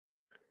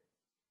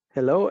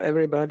Hello,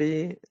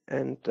 everybody,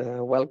 and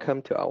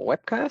welcome to our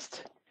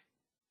webcast.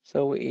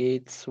 So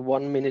it's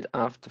 1 minute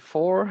after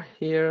 4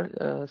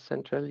 here,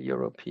 Central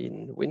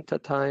European Winter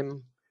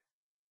Time.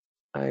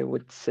 I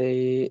would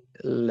say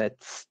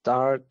let's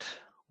start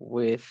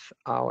with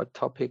our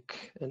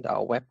topic and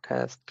our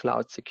webcast,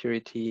 Cloud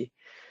Security,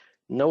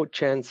 No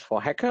Chance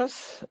for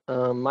Hackers.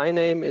 My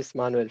name is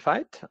Manuel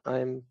Veit.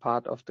 I'm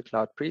part of the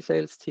Cloud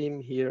Pre-Sales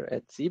team here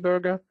at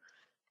SEEBURGER.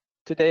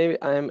 Today,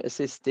 I'm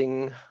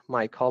assisting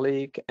my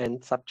colleague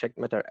and subject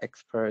matter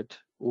expert,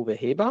 Uwe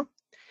Heber.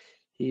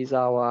 He's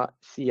our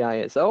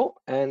CISO,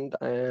 and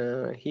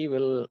he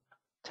will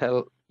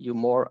tell you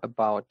more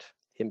about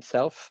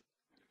himself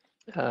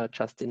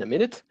just in a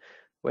minute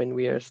when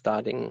we are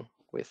starting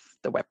with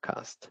the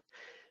webcast.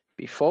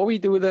 Before we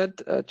do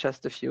that,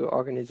 just a few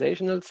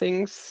organizational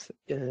things.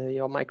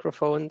 Your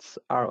microphones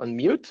are on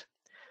mute,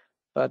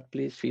 but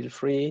please feel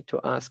free to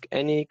ask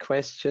any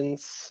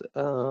questions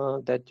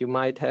that you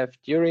might have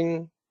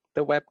during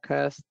the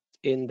webcast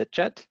in the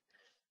chat,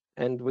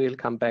 and we'll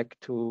come back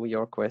to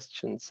your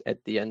questions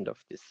at the end of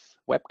this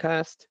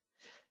webcast.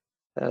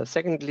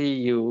 Secondly,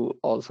 you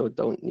also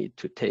don't need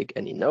to take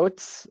any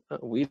notes.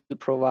 We'll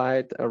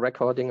provide a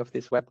recording of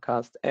this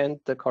webcast and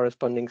the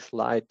corresponding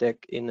slide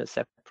deck in a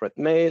separate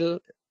mail.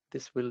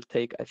 This will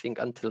take, I think,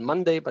 until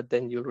Monday, but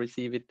then you'll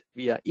receive it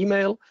via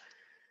email.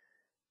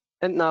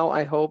 And now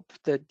I hope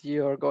that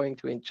you're going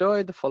to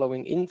enjoy the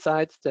following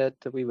insights that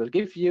we will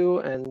give you,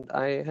 and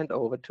I hand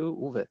over to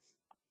Uwe.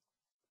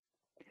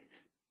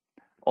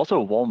 Also,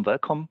 a warm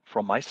welcome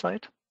from my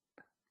side.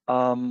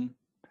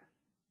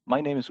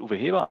 My name is Uwe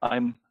Heber.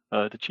 I'm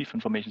the Chief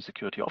Information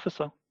Security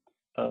Officer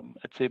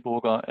at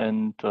SEEBURGER,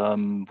 and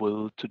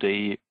will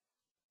today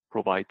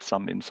provide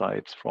some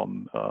insights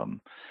from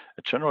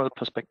a general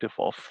perspective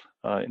of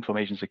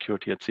information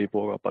security at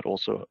SEEBURGER, but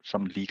also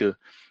some legal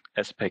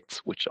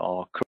aspects which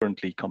are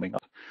currently coming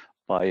up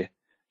by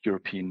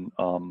European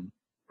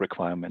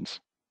requirements.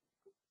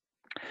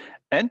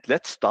 And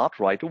let's start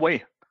right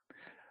away.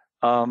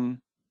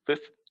 With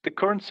the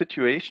current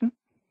situation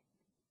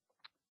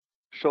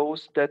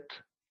shows that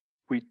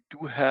we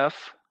do have.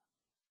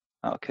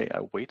 Okay, I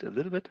wait a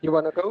little bit. You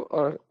want to go,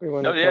 or you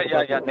want to? No,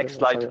 yeah. Next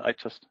slide. Sorry. I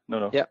just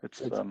no. Yeah,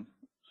 it's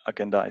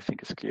agenda. I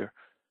think is clear.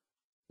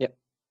 Yeah.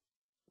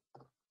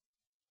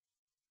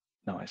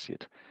 Now I see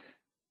it.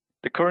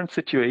 The current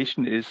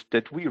situation is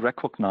that we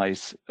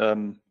recognize a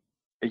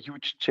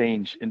huge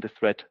change in the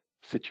threat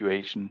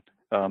situation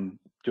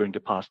during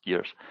the past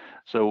years.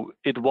 So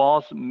it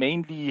was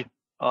mainly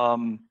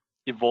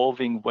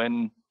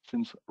evolving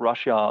since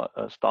Russia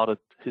started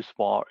his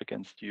war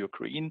against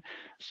Ukraine.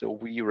 So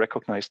we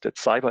recognize that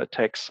cyber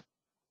attacks,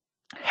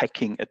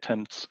 hacking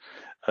attempts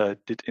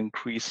did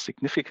increase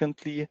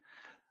significantly,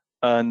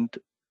 and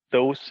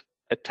those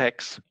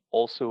attacks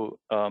also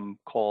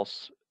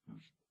cause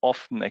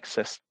often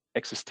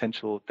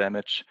existential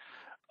damage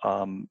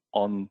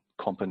on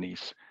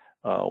companies,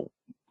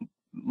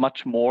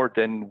 much more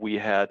than we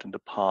had in the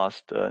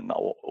past in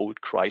our old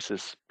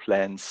crisis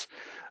plans,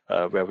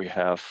 where we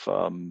have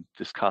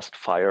discussed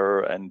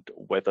fire and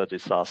weather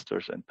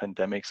disasters and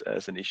pandemics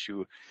as an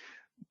issue.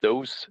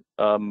 Those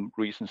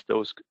reasons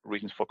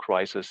for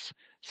crisis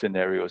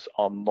scenarios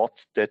are not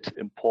that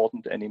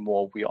important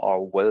anymore. We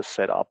are well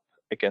set up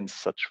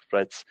against such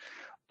threats,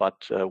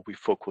 but we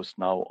focus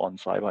now on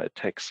cyber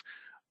attacks,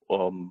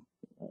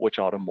 which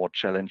are the more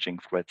challenging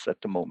threats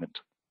at the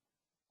moment.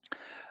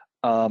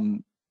 Now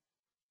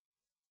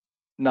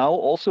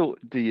also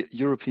the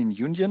European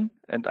Union,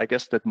 and I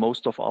guess that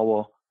most of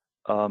our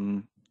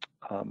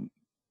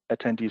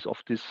attendees of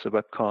this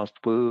webcast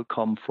will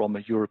come from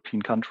a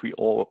European country,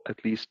 or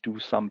at least do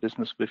some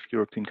business with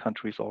European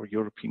countries or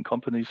European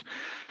companies.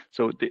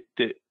 So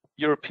the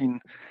European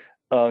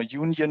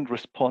Union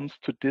responds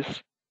to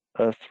this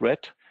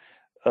threat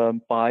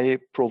by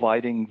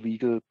providing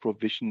legal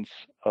provisions,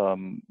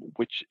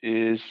 which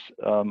is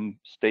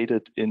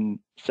stated in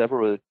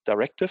several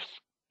directives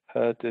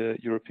the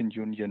European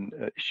Union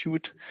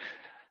issued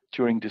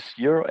during this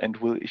year and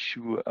will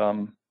issue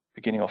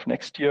beginning of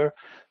next year.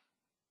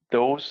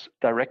 Those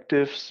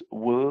directives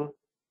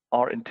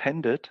are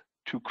intended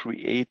to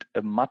create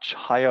a much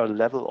higher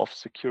level of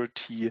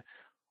security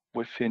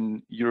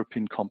within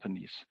European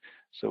companies.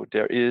 So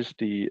there is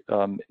the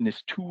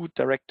NIS2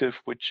 directive,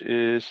 which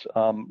is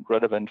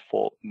relevant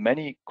for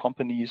many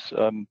companies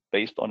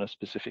based on a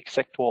specific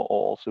sector, or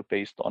also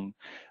based on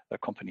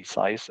company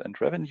size and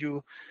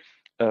revenue.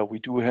 We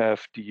do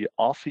have the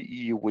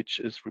RCE, which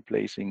is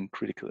replacing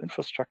critical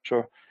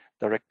infrastructure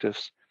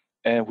directives.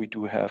 And we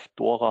do have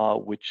DORA,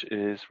 which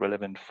is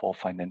relevant for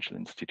financial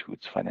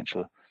institutes,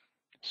 financial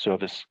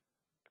service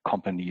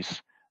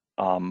companies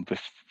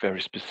with very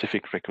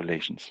specific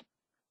regulations.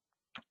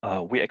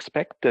 We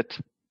expect that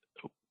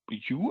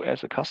you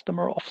as a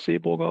customer of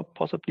SEEBURGER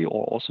possibly,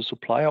 or also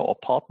supplier or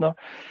partner,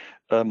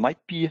 might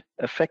be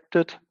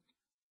affected.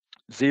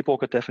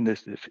 SEEBURGER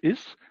definitely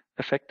is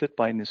affected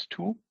by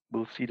NIS2.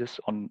 We'll see this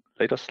on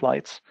later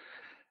slides.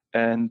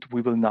 And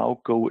we will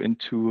now go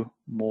into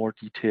more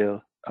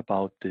detail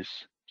about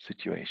this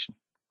situation.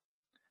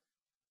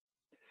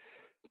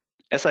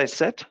 As I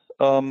said,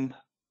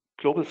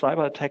 global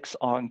cyber attacks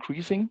are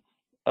increasing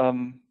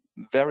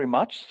very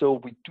much.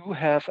 So we do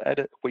have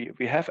added,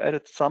 we have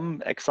added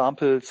some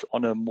examples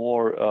on a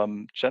more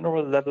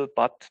general level,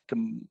 but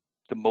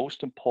the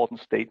most important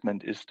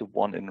statement is the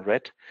one in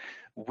red.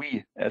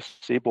 We, as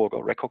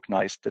SEEBURGER,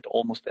 recognize that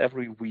almost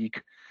every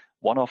week,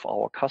 one of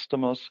our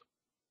customers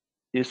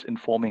is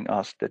informing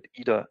us that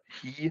either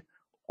he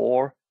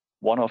or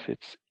one of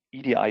its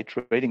EDI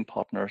trading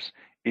partners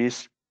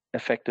is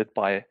affected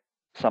by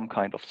some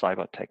kind of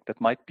cyber attack. That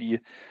might be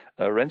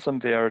a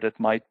ransomware, that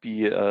might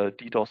be a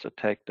DDoS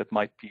attack, that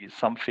might be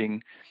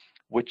something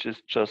which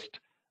is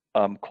just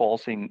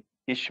causing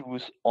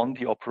issues on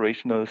the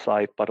operational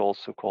side, but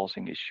also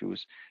causing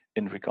issues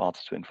in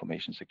regards to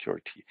information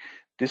security.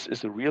 This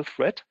is a real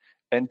threat,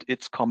 and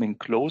it's coming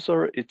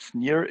closer, it's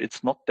near,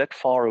 it's not that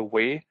far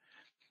away.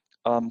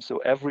 So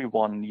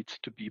everyone needs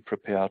to be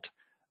prepared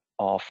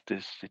of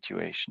this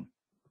situation.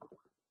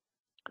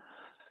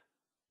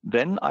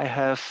 Then I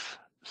have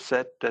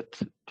said that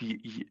the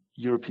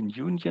European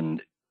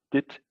Union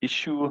did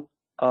issue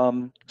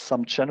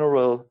some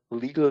general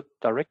legal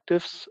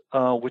directives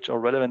which are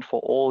relevant for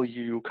all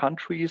EU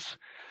countries.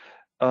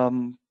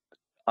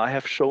 I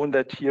have shown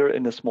that here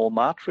in a small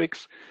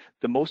matrix.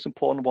 The most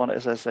important one,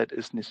 as I said,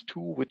 is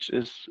NIS2, which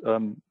is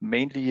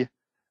mainly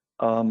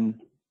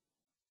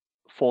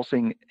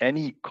forcing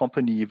any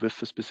company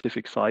with a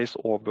specific size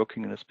or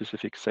working in a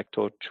specific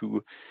sector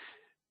to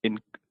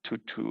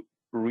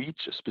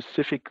reach a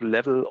specific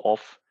level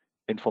of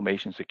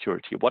information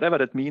security. Whatever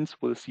that means,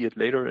 we'll see it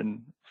later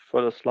in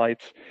further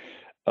slides.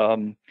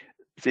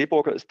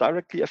 SEEBURGER is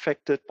directly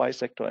affected by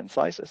sector and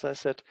size, as I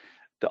said.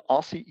 The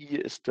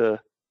RCE is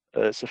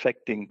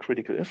affecting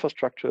critical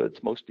infrastructure.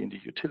 It's mostly in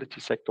the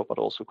utility sector, but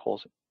also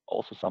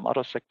some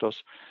other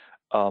sectors.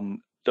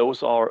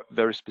 Those are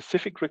very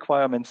specific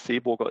requirements.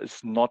 SEEBURGER is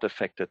not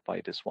affected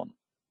by this one.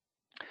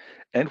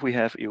 And we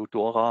have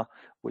EUDORA,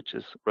 which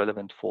is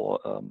relevant for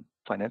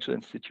financial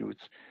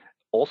institutes.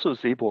 Also,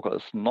 SEEBURGER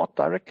is not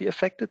directly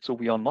affected, so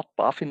we are not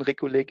BaFin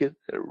regulated,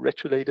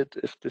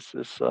 if this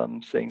is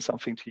saying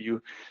something to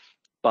you.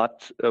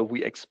 But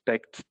we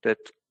expect that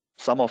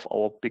some of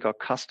our bigger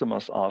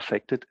customers are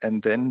affected,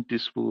 and then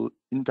this will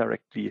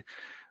indirectly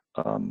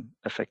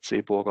affect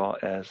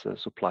SEEBURGER as a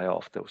supplier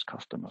of those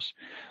customers.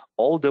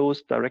 All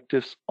those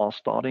directives are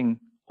starting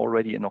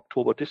already in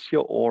October this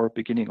year or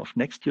beginning of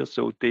next year,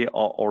 so they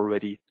are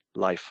already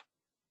live.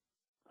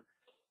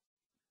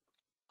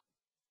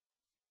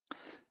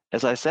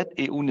 As I said,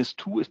 EU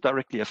NIS2 is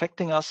directly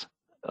affecting us.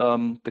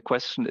 The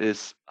question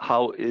is,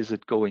 how is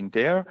it going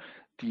there?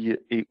 The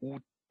EU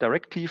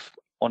directive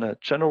on a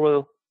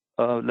general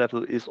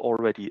level is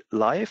already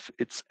live.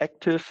 It's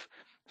active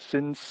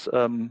since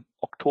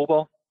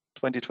October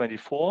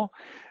 2024.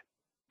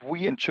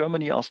 We in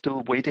Germany are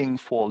still waiting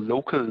for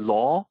local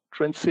law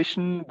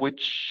transition, which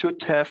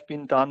should have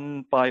been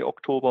done by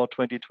October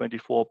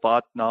 2024,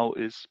 but now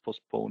is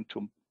postponed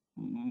to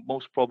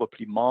most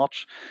probably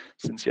March.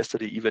 Since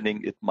yesterday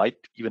evening, it might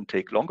even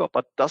take longer,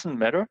 but doesn't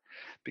matter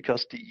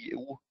because the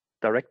EU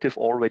directive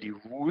already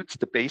rules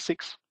the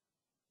basics.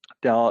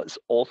 There is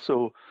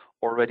also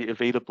already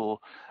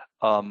available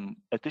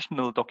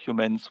additional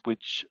documents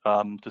which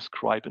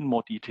describe in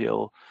more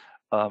detail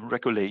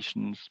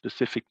regulations,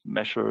 specific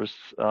measures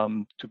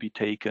to be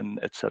taken,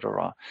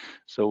 etc.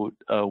 So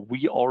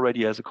we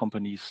already as a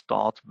company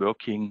start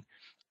working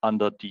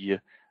under the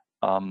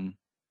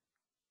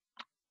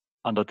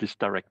under this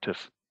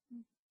directive.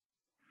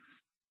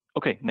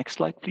 Okay, next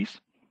slide,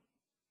 please.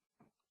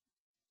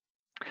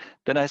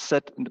 Then I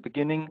said in the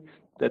beginning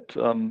that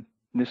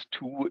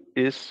NIS2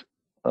 is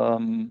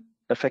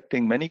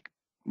affecting many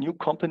new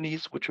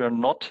companies which are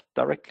not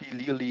directly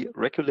legally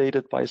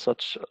regulated by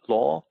such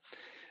law.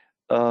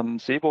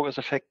 SEEBURGER is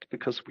affected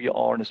because we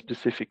are in a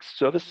specific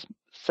service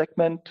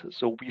segment,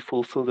 so we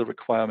fulfill the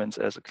requirements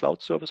as a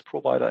cloud service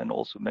provider and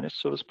also managed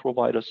service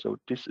provider. So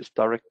this is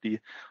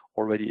directly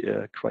already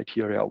a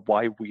criteria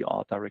why we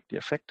are directly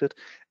affected.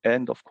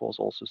 And of course,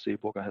 also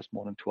SEEBURGER has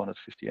more than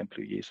 250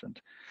 employees and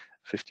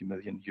 50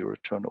 million euro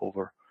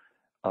turnover.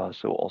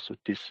 So also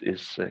this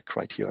is a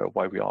criteria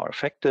why we are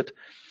affected.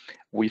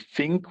 We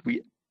think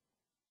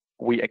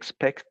we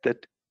expect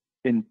that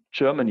in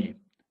Germany,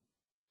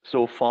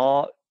 so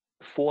far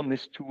for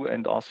NIS2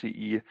 and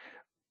RCE,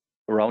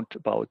 around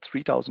about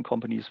 3,000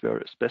 companies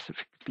were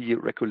specifically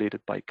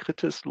regulated by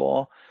CRITIS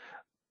law.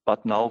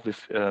 But now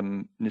with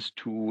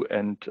NIS2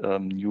 and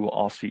new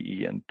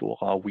RCE and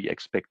DORA, we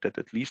expect that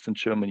at least in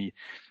Germany,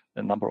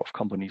 the number of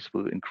companies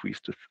will increase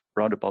to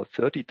around about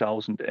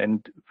 30,000,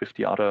 and with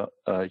the other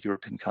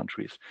European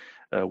countries,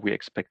 we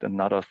expect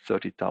another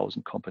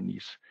 30,000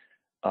 companies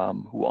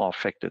who are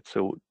affected.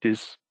 So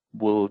this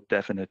will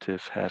definitely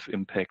have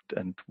impact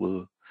and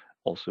will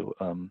also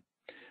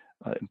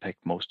impact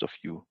most of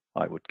you,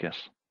 I would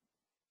guess.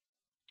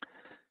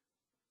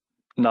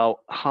 Now,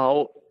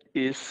 how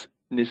is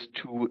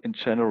NIS2 in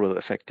general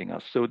affecting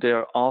us? So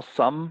there are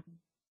some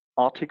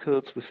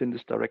articles within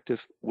this directive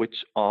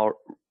which are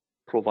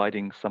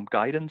providing some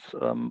guidance.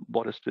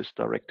 What is this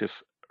directive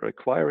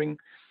requiring?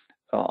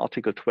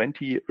 Article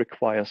 20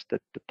 requires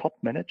that the top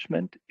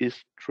management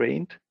is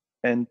trained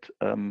and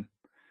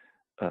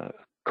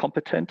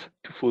competent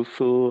to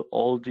fulfill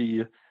all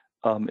the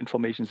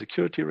information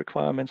security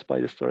requirements by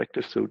this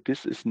directive. So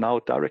this is now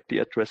directly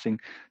addressing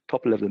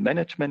top-level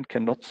management,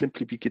 cannot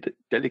simply be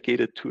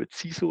delegated to a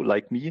CISO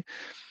like me,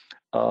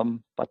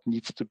 but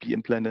needs to be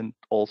implemented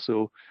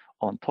also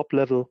on top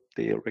level.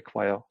 They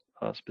require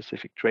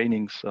specific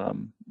trainings,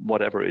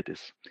 whatever it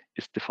is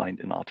defined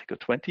in Article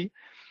 20.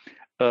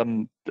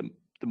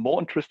 The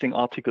more interesting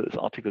article is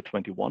Article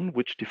 21,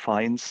 which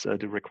defines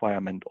the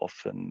requirement of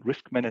a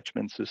risk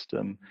management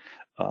system,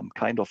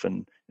 kind of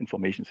an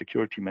information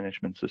security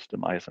management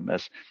system,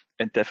 ISMS,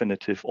 and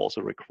definitive also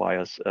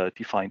requires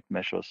defined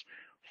measures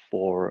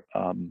for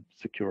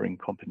securing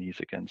companies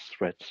against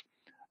threats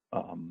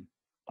on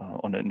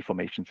the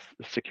information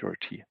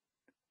security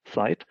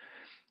side.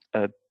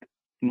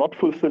 Not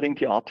fulfilling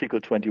the Article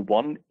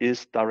 21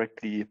 is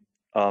directly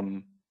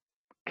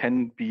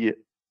can be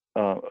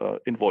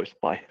invoiced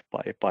by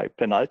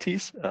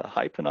penalties,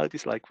 high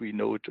penalties, like we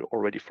know it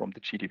already from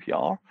the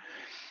GDPR.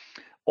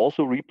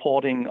 Also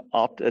reporting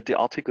the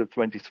Article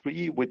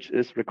 23, which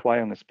is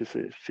requiring a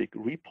specific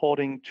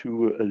reporting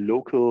to a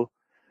local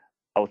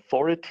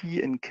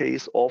authority in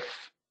case of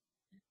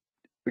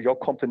your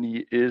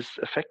company is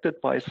affected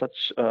by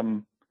such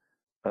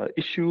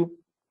issue.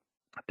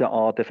 There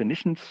are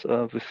definitions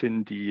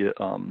within the,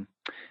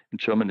 in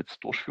German it's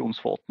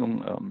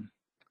Durchführungsverordnung,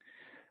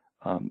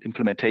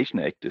 Implementation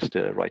Act is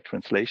the right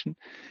translation,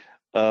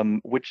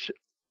 which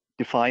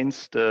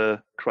defines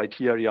the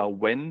criteria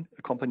when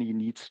a company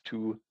needs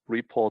to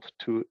report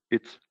to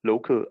its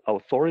local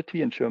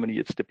authority. In Germany,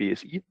 it's the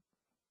BSI.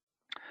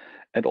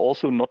 And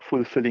also not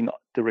fulfilling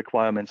the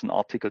requirements in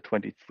Article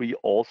 23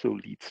 also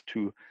leads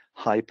to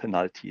high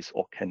penalties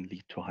or can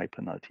lead to high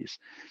penalties.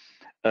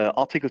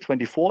 Article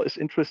 24 is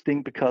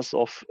interesting because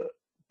of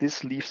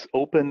this leaves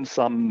open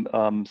some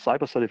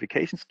cyber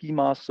certification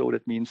schemas. So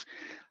that means,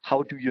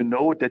 how do you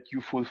know that you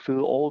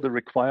fulfill all the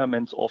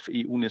requirements of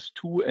EU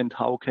NIS2 and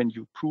how can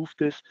you prove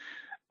this?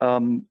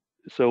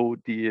 So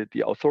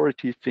the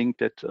authorities think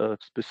that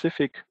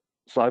specific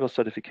cyber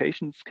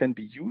certifications can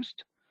be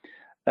used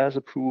as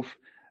a proof.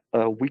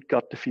 We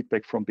got the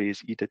feedback from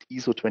BSI that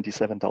ISO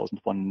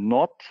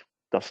 27001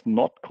 does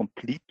not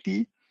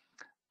completely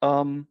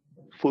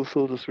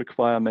fulfill this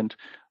requirement,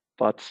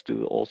 but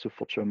still also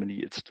for Germany,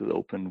 it's still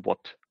open what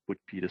would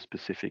be the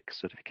specific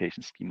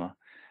certification schema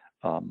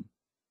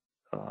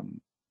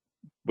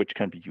which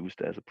can be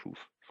used as a proof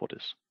for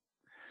this.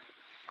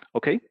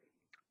 Okay,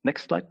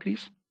 next slide,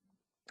 please.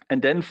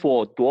 And then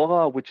for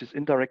DORA, which is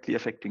indirectly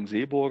affecting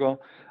SEEBURGER,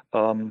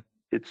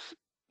 it's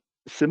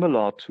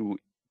similar to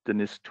the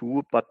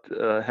NIS2, but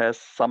has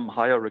some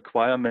higher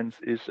requirements,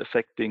 is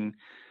affecting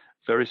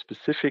very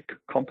specific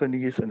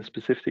companies in a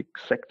specific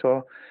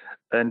sector,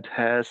 and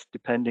has,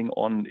 depending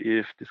on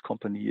if this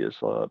company is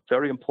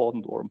very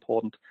important or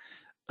important,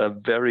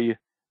 very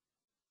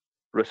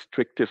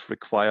restrictive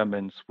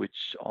requirements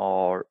which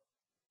are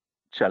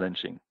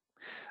challenging.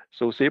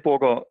 So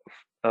SEEBURGER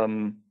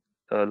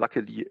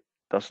luckily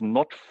does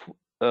not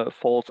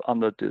falls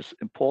under this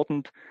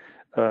important.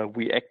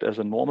 We act as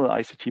a normal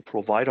ICT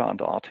provider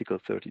under Article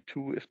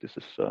 32, if this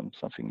is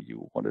something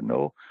you want to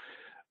know,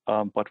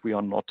 but we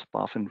are not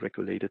BaFin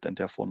regulated and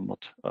therefore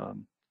not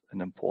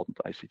an important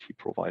ICT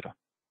provider.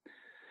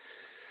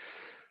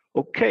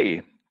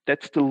 Okay,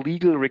 that's the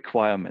legal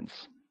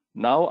requirements.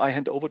 Now I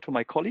hand over to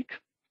my colleague,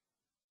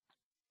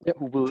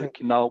 who will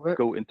now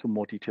go into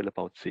more detail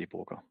about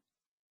SEEBURGER.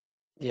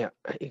 Yeah,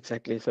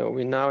 exactly. So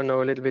we now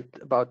know a little bit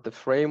about the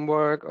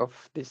framework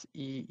of this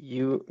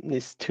EU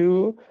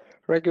NIS2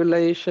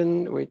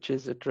 regulation, which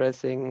is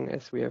addressing,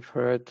 as we have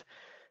heard,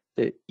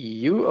 the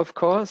EU, of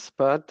course,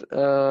 but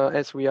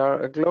as we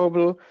are a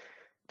global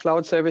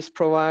cloud service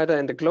provider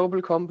and a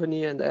global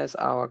company, and as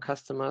our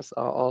customers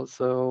are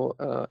also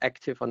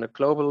active on a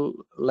global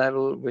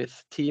level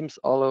with teams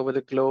all over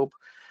the globe,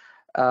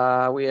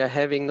 we are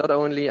having not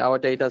only our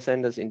data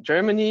centers in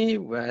Germany,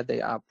 where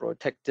they are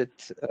protected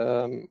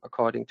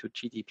according to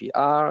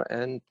GDPR,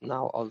 and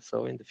now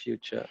also in the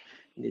future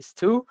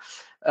NIS2,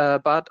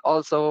 but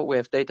also we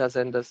have data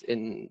centers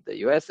in the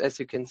US, as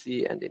you can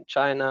see, and in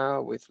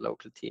China with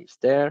local teams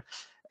there.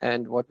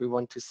 And what we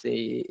want to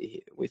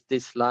say with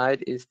this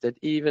slide is that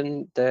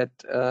even that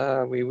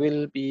we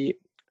will be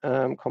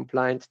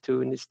compliant to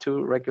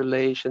NIS2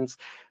 regulations,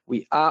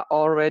 we are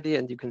already,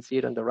 and you can see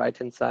it on the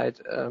right-hand side,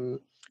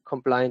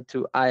 compliant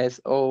to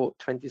ISO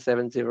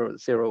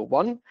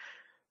 27001.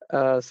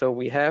 So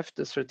we have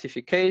the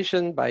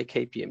certification by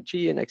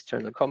KPMG, an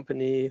external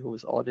company who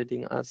is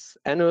auditing us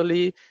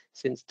annually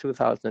since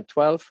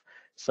 2012.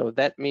 So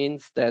that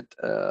means that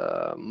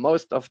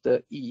most of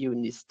the EU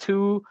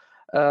NIS2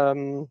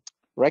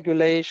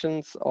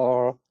 regulations,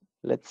 or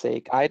let's say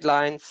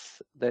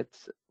guidelines, that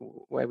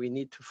where we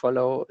need to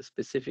follow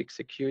specific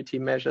security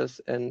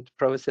measures and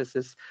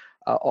processes,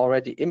 are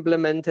already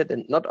implemented,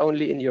 and not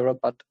only in Europe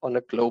but on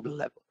a global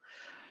level.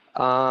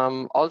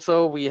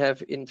 Also, we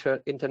have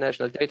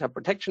international data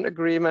protection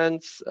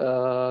agreements.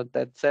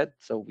 That said,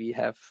 so we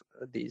have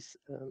these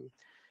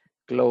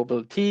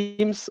global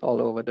teams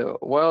all over the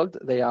world.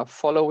 They are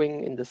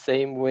following in the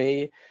same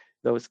way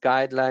those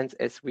guidelines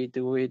as we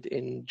do it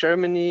in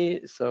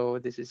Germany. So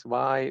this is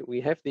why we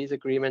have these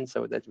agreements,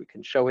 so that we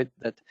can show it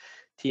that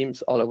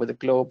teams all over the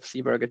globe,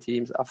 SEEBURGER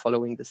teams, are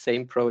following the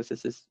same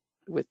processes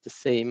with the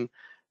same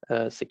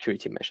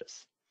security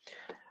measures.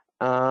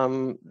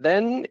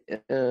 Then,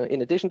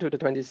 in addition to the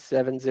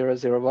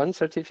 27001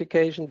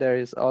 certification, there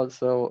is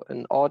also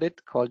an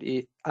audit called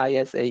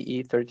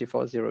ISAE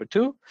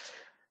 3402.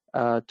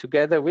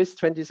 Together with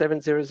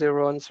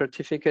 27001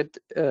 certificate,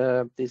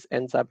 this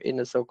ends up in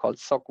a so-called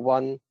SOC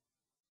 1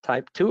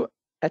 Type 2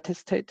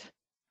 attestate.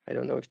 I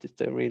don't know if this is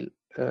the real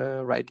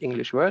right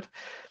English word,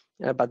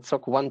 but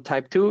SOC 1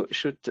 Type 2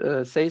 should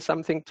say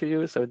something to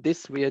you. So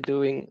this we are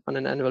doing on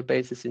an annual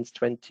basis since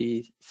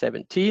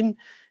 2017.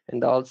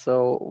 And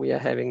also we are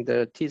having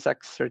the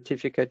TISAX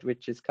certificate,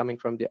 which is coming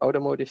from the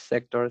automotive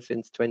sector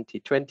since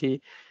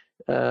 2020.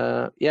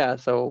 Yeah,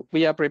 so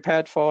we are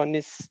prepared for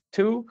NIS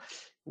 2.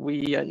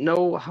 We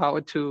know how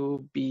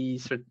to be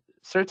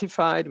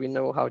certified. We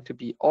know how to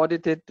be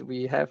audited.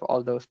 We have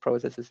all those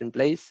processes in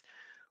place.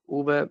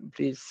 Uwe,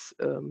 please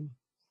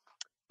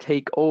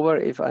take over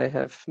if I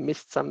have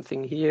missed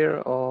something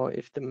here, or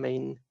if the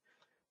main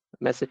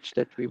message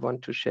that we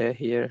want to share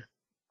here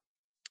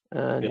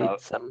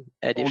needs some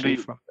addition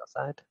from your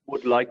side.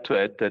 Would like to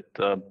add that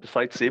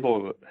besides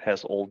SEEBURGER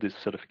has all these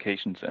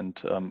certifications and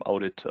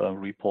audit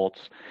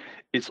reports,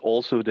 it's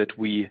also that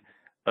we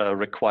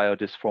require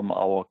this from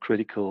our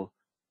critical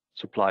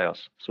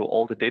suppliers. So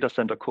all the data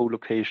center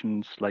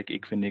co-locations like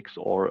Equinix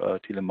or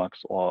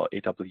Telemax or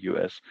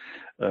AWS,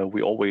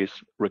 we always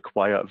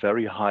require a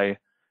very high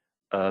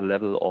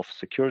level of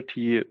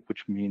security,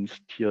 which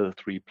means tier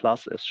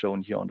 3+, as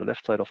shown here on the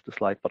left side of the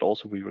slide, but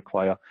also we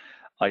require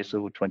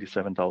ISO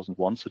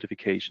 27001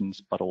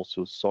 certifications, but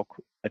also SOC,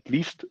 at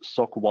least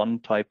SOC 1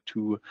 Type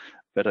 2,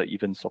 better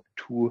even SOC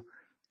 2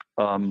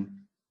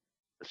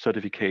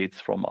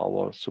 certificates from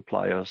our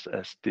suppliers,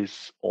 as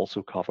this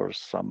also covers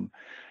some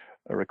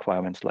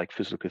requirements like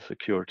physical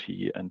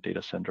security and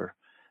data center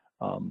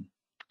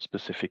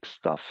specific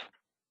stuff.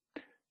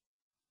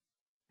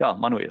 Yeah,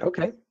 Manuel.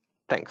 Okay,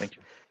 thanks. Thank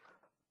you.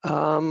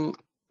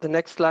 The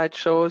next slide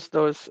shows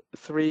those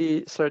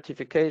 3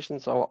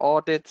 certifications or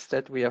audits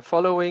that we are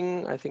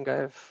following. I think I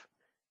have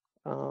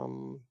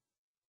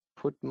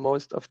put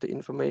most of the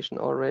information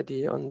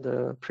already on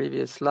the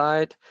previous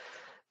slide.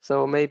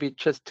 So maybe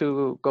just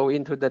to go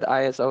into that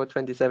ISO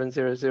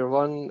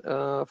 27001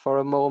 for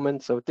a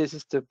moment. So this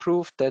is the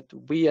proof that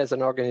we as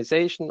an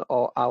organization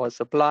or our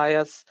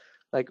suppliers,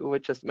 like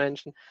Uwe just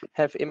mentioned,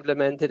 have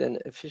implemented an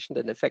efficient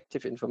and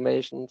effective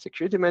information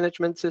security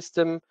management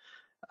system.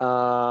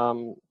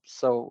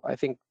 So I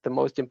think the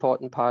most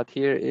important part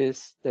here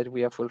is that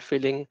we are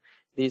fulfilling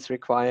these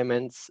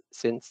requirements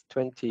since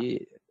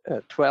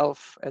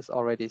 2012, as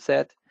already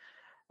said.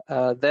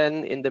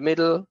 Then in the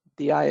middle,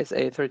 the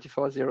ISA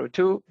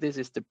 3402, this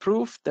is the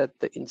proof that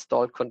the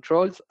installed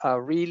controls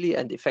are really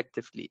and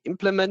effectively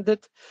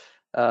implemented.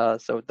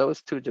 So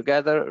those two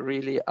together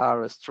really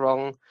are a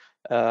strong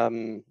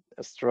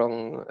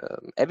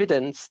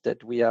evidence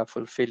that we are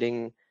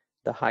fulfilling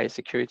the high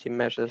security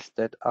measures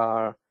that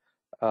are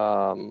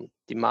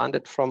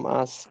demanded from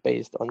us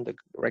based on the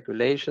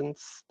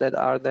regulations that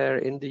are there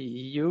in the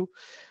EU.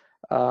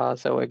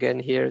 So again,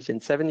 here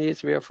since 7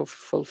 years we are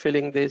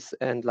fulfilling this,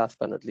 and last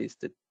but not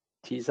least the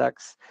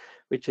TISAX,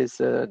 which is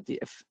an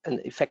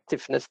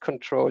effectiveness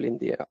control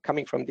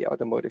coming from the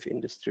automotive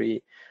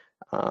industry,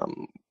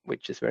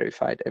 which is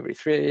verified every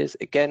 3 years,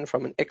 again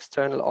from an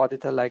external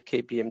auditor like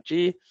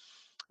KPMG.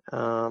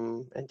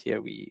 And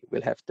here we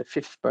will have the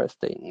 5th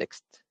birthday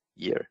next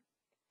year.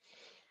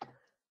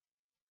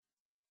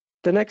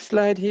 The next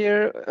slide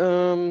here,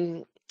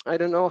 I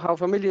don't know how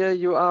familiar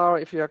you are,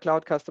 if you're a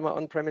cloud customer,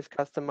 on-premise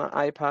customer,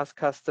 iPaaS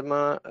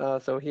customer.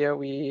 So here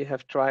we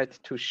have tried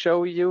to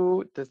show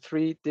you the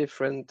 3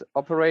 different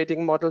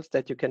operating models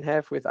that you can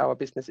have with our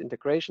business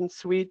integration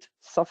suite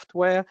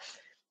software,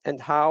 and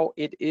how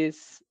it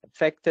is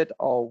affected,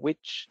 or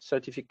which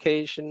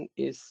certification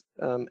is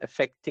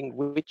affecting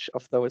which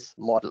of those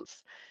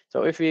models.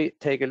 So if we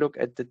take a look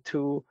at the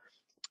 2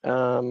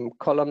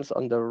 columns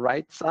on the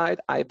right side,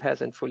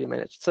 iPaaS and fully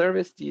managed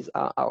service, these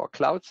are our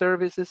cloud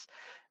services.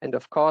 And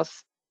of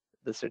course,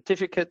 the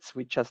certificates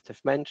we just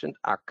have mentioned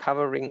are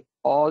covering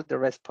all the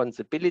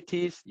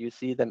responsibilities. You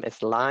see them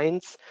as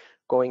lines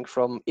going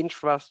from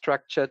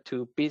infrastructure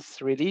to BIS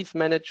release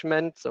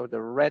management. So the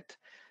red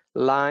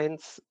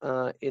lines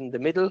in the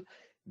middle,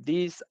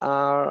 these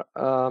are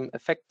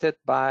affected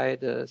by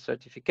the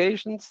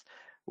certifications.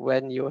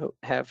 When you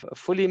have a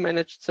fully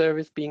managed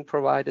service being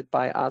provided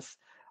by us,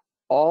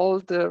 all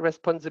the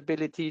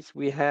responsibilities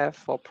we have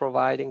for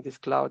providing this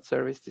cloud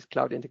service, this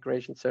cloud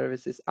integration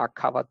services, are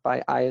covered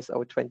by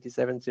ISO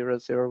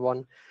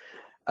 27001.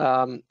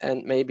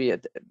 And maybe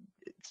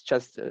it's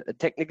just a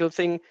technical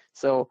thing.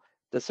 So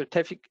the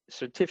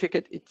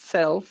certificate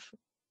itself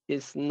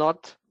is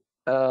not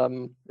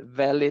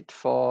valid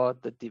for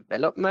the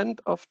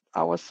development of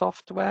our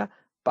software,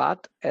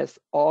 but as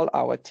all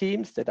our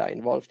teams that are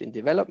involved in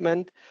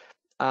development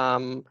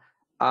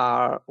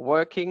are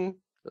working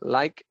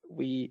like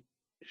we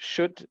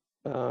should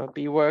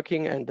be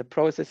working, and the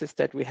processes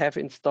that we have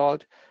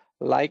installed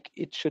like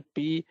it should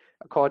be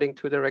according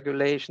to the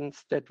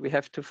regulations that we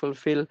have to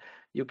fulfill,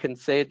 you can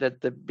say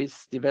that the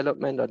BIS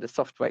development or the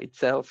software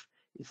itself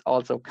is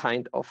also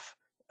kind of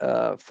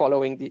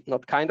following the,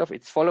 not kind of,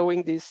 it's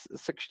following these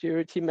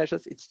security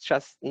measures. It's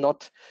just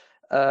not,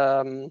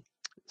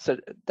 so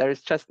there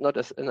is just not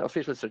an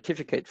official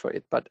certificate for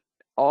it, but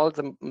all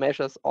the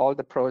measures, all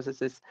the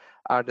processes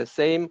are the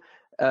same,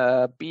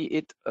 be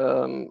it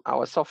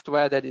our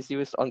software that is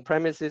used on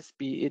premises,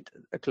 be it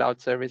a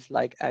cloud service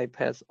like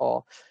iPaaS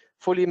or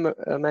fully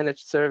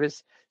managed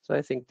service. So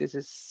I think this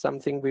is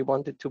something we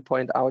wanted to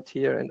point out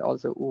here. And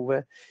also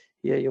Uwe,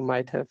 here you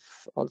might have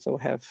also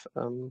have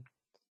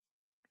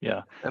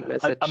yeah, a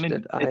message. I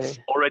mean, it's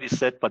already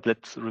said, but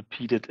let's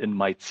repeat it in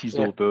my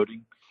CISO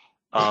wording.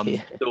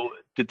 So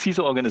the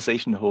CISO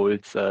organization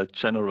holds a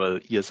general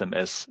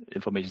ESMS,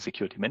 Information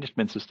Security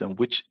Management System,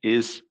 which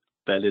is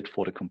valid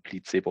for the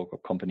complete SEEBURGER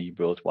company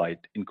worldwide,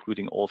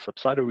 including all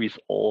subsidiaries,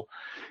 all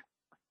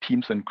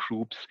teams and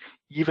groups,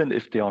 even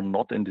if they are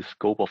not in the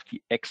scope of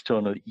the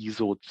external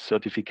ISO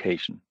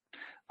certification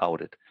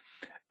audit.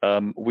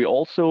 We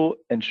also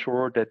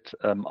ensure that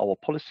our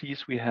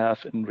policies we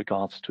have in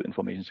regards to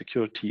information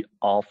security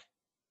are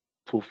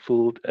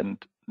fulfilled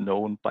and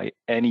known by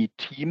any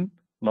team,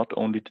 not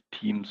only the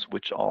teams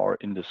which are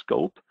in the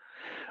scope.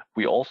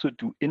 We also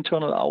do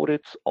internal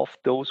audits of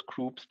those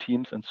groups,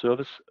 teams, and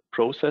service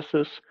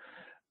processes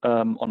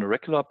on a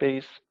regular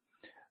basis.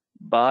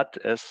 But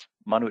as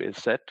Manuel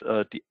said,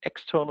 the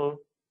external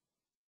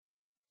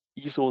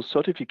ISO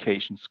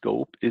certification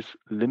scope is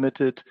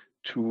limited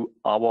to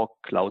our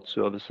cloud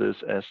services,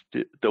 as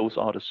those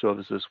are the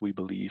services we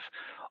believe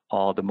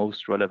are the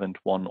most relevant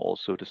one.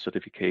 Also, the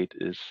certificate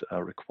is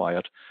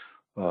required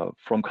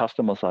from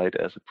customer side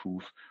as a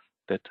proof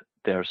that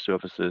their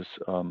services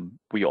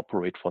we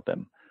operate for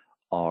them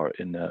are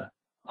in a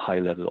high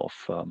level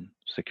of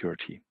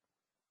security.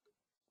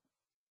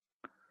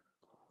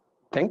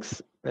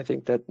 Thanks. I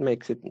think that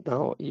makes it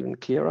now even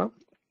clearer.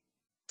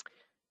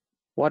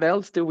 What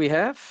else do we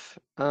have?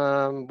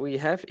 We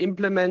have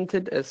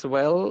implemented as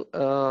well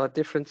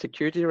different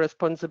security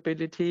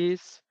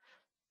responsibilities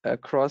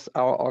across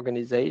our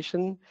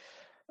organization.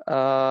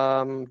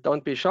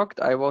 Don't be shocked,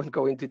 I won't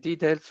go into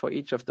details for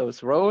each of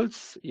those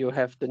roles. You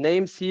have the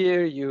names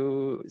here.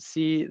 You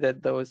see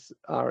that those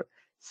are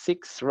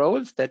 6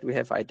 roles that we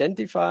have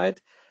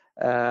identified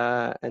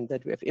and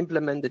that we have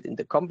implemented in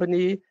the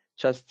company.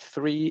 Just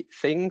 3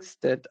 things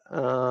that,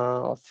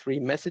 or 3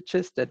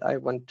 messages that I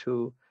want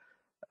to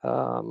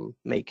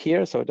make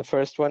here. So the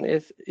first one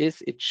is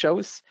it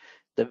shows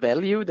the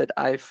value that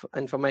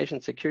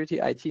information security,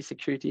 IT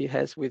security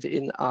has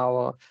within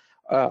our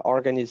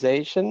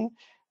organization.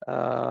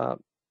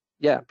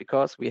 Yeah,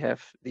 because we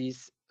have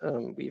these,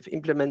 we've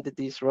implemented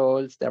these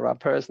roles. There are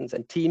persons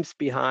and teams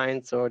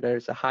behind, so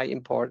there's a high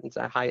importance,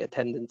 a high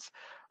attendance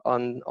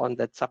on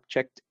that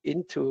subject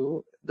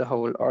into the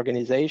whole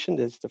organization.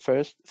 That's the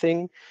first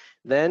thing.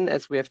 Then,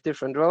 as we have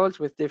different roles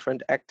with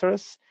different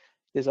actors,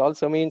 this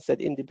also means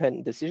that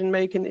independent decision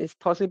making is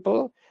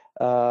possible.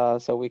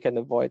 So we can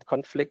avoid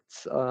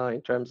conflicts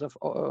in terms of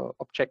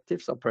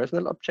objectives or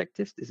personal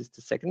objectives. This is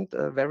the second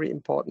very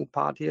important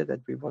part here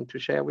that we want to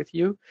share with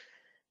you.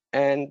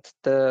 And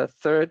the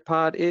third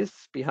part is,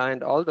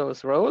 behind all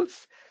those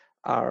roles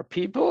are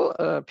people.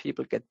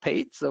 People get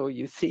paid. So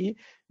you see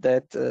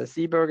that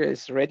SEEBURGER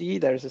is ready.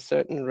 There's a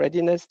certain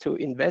readiness to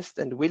invest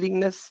and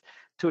willingness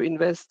to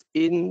invest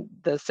in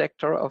the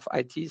sector of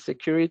IT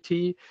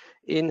security,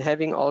 in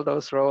having all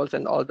those roles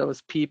and all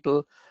those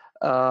people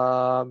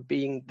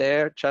being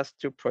there just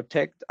to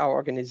protect our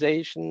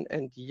organization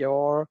and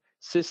your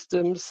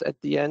systems at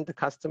the end, the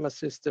customer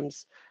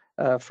systems,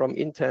 from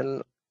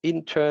internal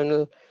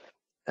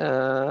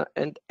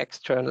and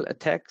external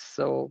attacks.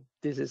 So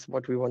this is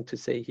what we want to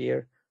say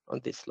here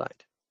on this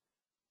slide.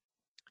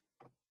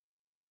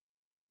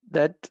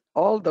 That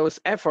all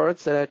those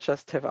efforts that I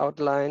just have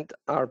outlined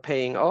are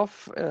paying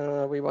off.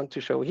 We want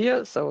to show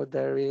here. So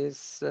there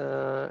is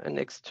an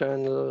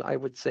external, I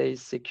would say,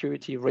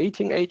 security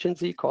rating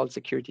agency called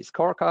Security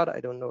Scorecard. I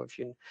don't know if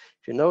you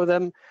know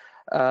them.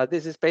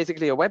 This is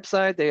basically a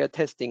website. They are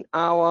testing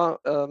our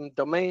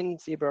domain,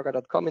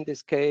 seeburger.com in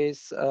this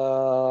case,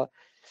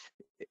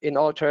 in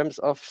all terms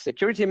of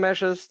security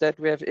measures that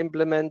we have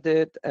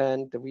implemented,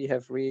 and we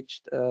have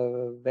reached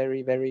a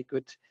very, very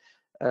good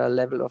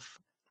level of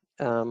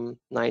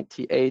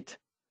 98,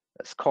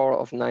 a score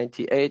of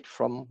 98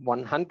 from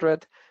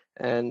 100.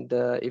 And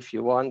if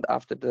you want,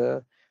 after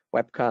the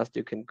webcast,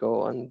 you can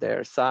go on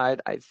their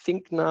side. I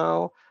think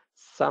now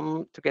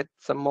to get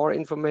some more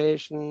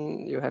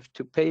information, you have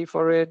to pay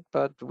for it,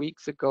 but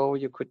weeks ago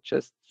you could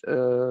just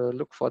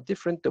look for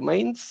different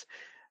domains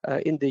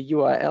in the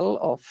URL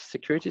of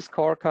security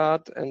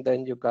scorecard, and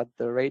then you got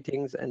the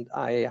ratings, and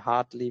I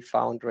hardly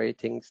found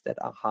ratings that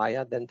are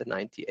higher than the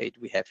 98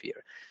 we have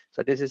here.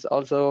 So this is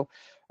also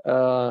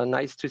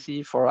nice to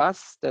see for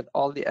us that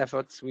all the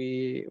efforts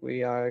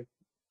we are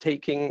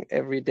taking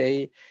every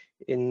day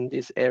in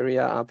this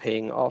area are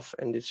paying off,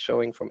 and is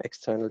showing from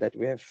external that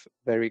we have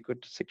very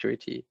good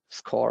security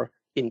score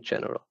in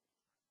general.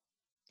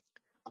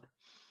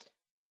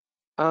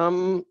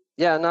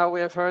 Yeah, now we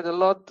have heard a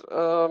lot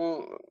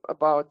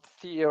about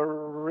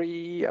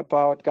theory,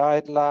 about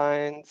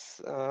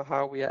guidelines,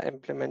 how we are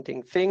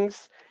implementing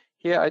things.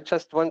 Here I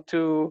just want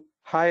to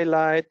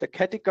highlight the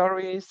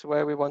categories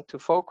where we want to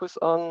focus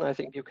on. I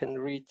think you can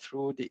read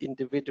through the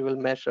individual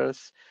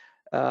measures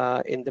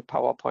in the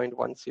PowerPoint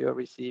once you're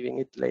receiving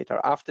it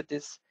later after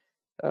this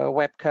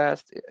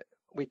webcast.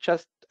 We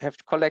just have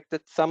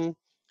collected some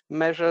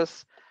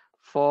measures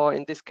for,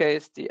 in this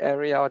case, the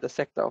area or the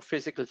sector of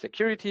physical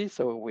security.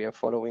 So we are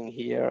following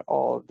here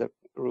all the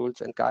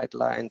rules and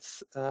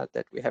guidelines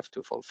that we have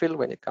to fulfill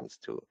when it comes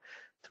to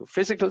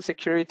physical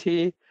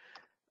security.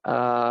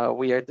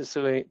 We are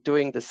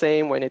doing the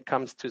same when it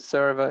comes to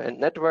server and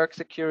network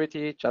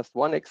security. Just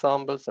one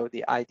example, so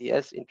the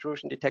IDS,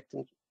 intrusion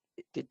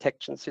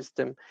detection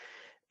system,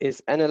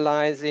 is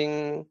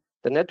analyzing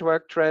the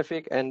network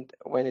traffic, and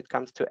when it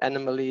comes to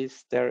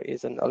anomalies, there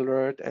is an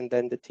alert, and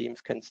then the teams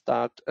can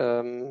start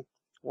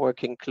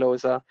working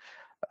closer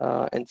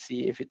and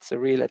see if it's a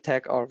real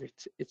attack or if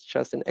it's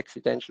just an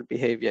accidental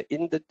behavior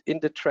in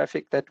the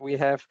traffic that we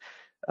have.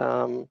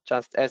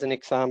 Just as an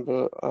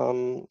example,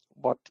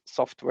 what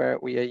software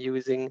we are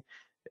using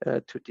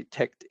to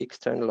detect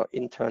external or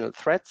internal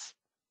threats.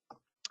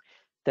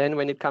 Then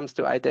when it comes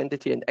to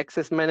identity and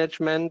access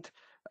management,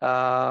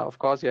 of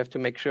course, you have to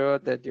make sure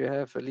that you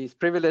have at least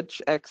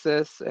privileged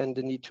access and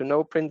the need to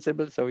know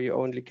principle, so you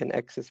only can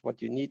access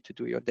what you need to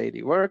do your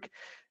daily work.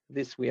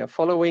 This we are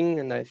following,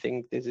 and I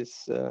think this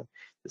is the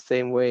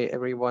same way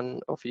every one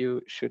of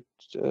you should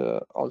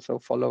also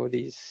follow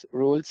these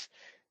rules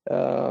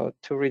to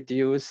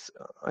reduce,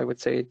 I would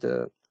say,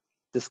 the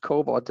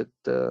scope or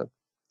the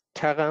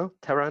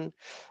terrain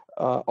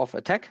of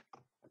attack.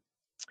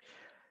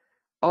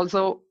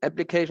 Also,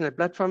 application and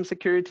platform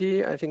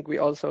security. I think we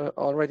also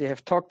already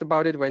have talked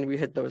about it when we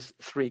had those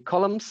 3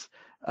 columns.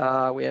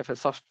 We have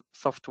a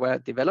software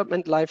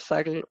development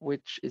lifecycle,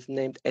 which is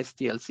named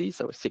SDLC,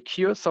 so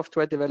Secure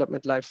Software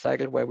Development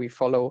Lifecycle, where we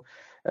follow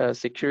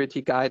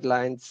security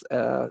guidelines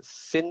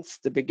since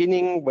the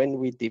beginning when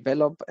we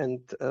develop and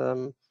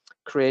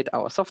create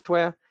our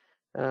software.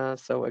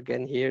 So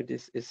again, here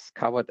this is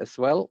covered as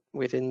well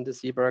within the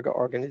SEEBURGER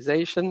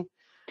organization.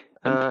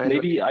 And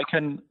maybe I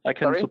can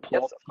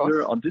support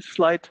here on this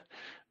slide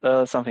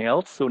something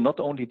else. So not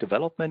only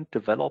development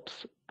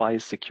develops by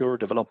secure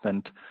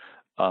development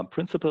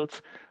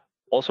principles,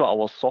 also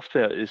our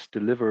software is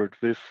delivered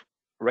with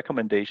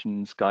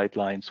recommendations,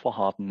 guidelines for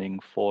hardening,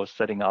 for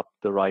setting up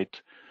the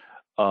right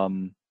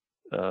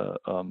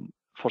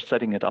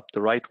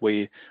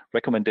way,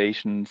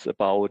 recommendations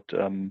about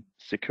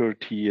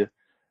security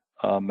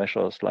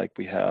measures, like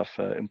we have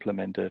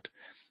implemented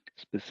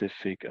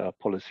specific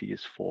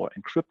policies for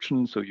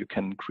encryption. So you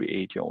can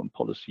create your own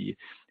policy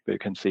where you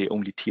can say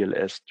only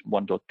TLS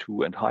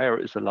 1.2 and higher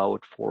is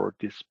allowed for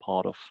this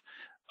part of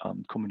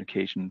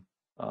communication,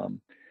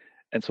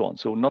 and so on.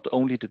 So not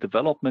only the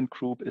development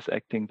group is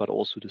acting, but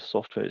also the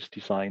software is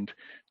designed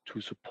to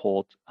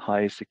support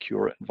high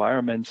secure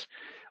environments.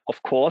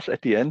 Of course,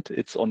 at the end,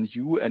 it's on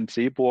you and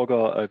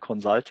SEEBURGER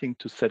Consulting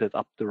to set it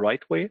up the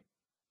right way.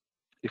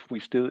 If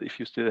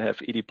you still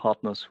have 80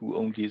 partners who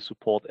only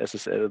support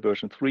SSL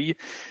version 3,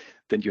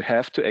 then you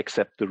have to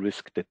accept the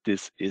risk that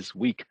this is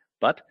weak.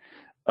 But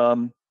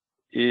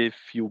if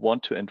you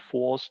want to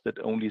enforce that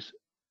only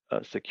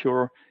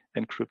secure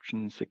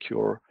encryption,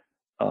 secure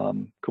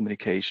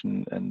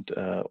communication, and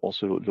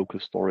also local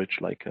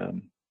storage, like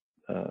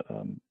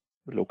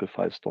local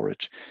file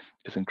storage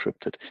is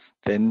encrypted,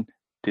 then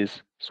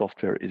this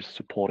software is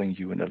supporting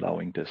you and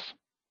allowing this.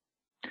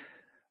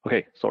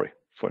 Okay, sorry.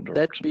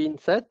 That being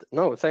said,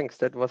 no, thanks,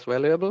 that was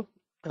valuable.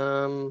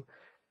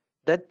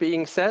 That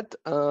being said,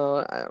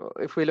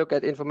 if we look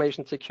at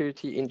information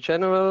security in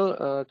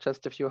general,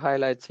 just a few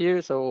highlights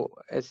here. So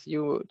as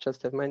you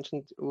just have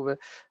mentioned, Uwe,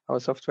 our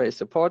software is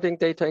supporting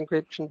data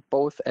encryption,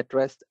 both at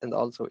rest and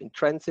also in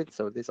transit.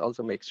 So this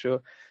also makes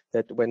sure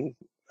that when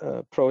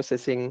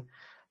processing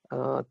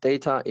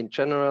data in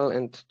general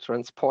and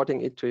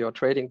transporting it to your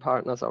trading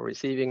partners or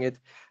receiving it,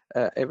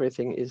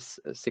 everything is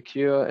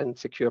secure and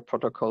secure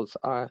protocols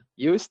are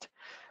used.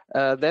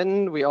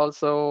 Then we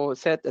also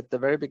said at the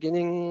very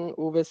beginning,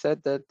 Uwe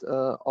said that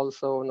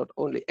also not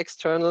only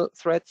external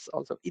threats,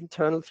 also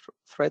internal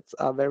threats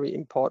are very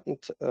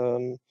important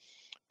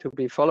to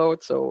be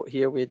followed. So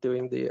here we're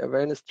doing the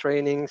awareness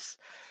trainings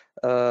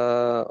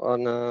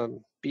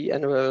on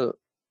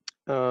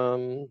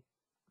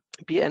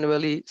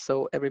biannually,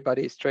 so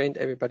everybody is trained,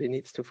 everybody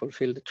needs to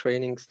fulfill the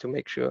trainings to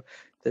make sure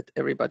that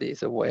everybody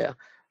is aware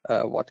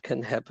what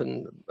can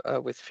happen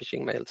with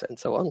phishing mails and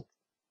so on.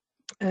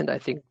 And I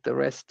think the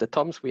rest, the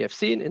TOMs we have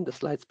seen in the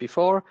slides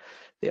before,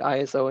 the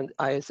ISO and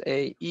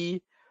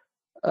ISAE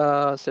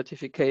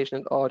certification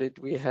and audit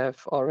we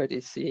have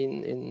already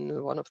seen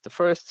in one of the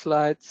first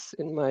slides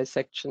in my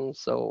section.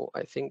 So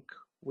I think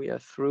we are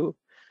through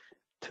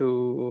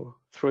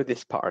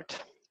this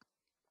part.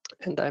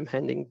 And I'm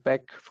handing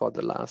back for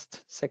the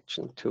last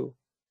section to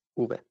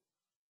Uwe.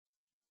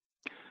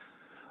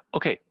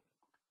 Okay.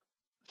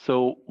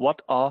 So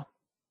what are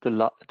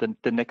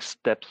the next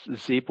steps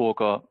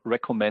SEEBURGER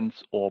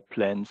recommends or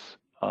plans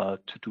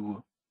to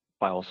do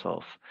by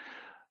ourselves?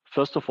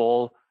 First of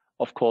all,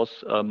 of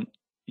course,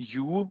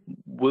 you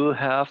will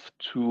have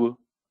to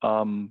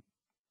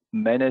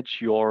manage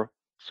your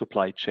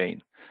supply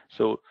chain.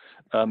 So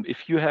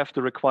if you have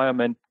the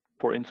requirement,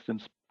 for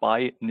instance,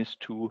 by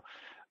NIS2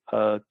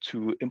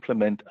 to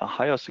implement a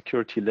higher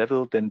security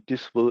level, then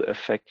this will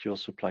affect your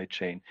supply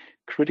chain.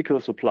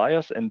 Critical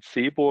suppliers and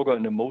SEEBURGER,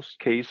 in the most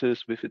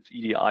cases with its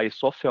EDI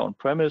software on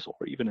premise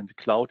or even in the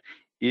cloud,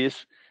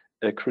 is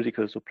a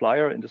critical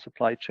supplier in the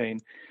supply chain.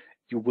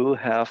 You will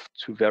have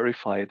to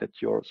verify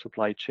that your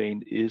supply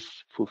chain is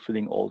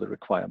fulfilling all the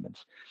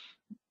requirements.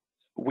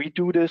 We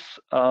do this,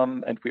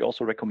 and we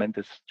also recommend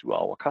this to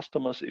our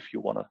customers if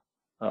you want to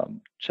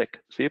check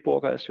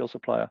SEEBURGER as your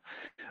supplier.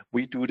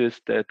 We do this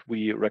that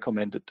we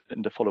recommend it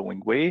in the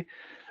following way.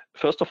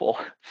 First of all,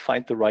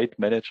 find the right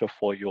manager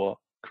for your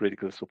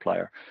critical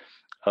supplier.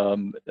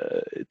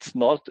 It's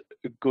not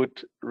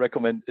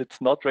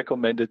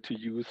recommended to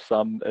use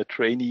some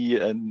trainee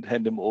and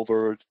hand them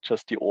over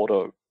just the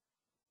order.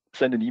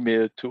 Send an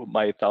email to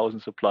my 1,000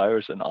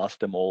 suppliers and ask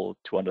them all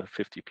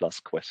 250 plus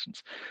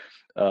questions.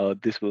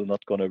 This will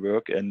not gonna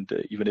work, and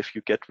even if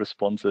you get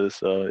responses,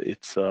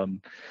 it's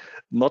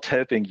not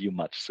helping you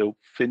much. So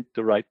find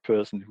the right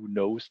person who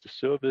knows the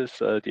service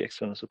the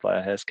external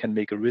supplier has, can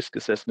make a risk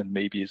assessment,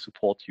 maybe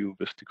support you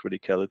with the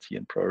criticality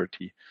and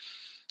priority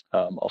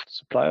of the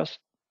suppliers.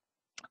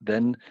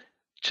 Then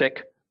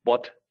check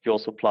what your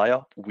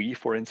supplier, we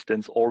for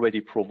instance, already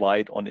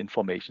provide on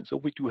information. So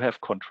we do have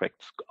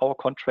contracts. Our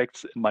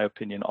contracts, in my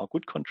opinion, are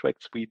good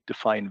contracts. We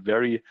define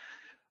very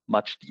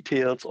much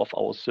details of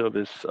our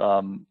service,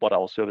 what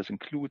our service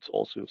includes,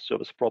 also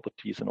service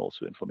properties and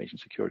also information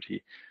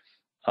security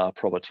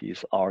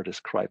properties are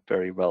described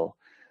very well.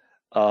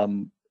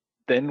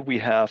 Then we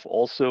have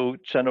also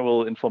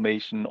general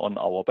information on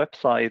our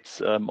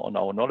websites, on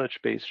our knowledge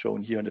base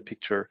shown here in the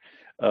picture.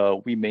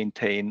 We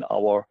maintain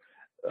our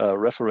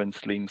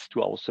reference links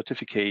to our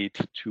certificate,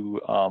 to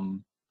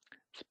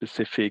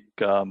specific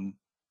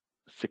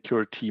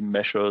security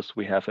measures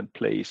we have in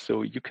place.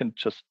 So you can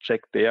just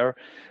check there,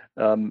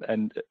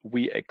 and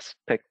we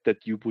expect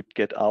that you would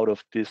get out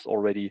of this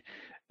already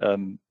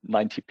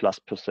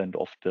 90+%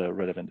 of the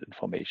relevant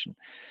information.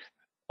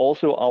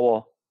 Also,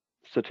 our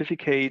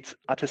certificates,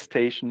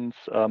 attestations,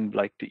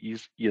 like the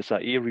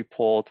ESRE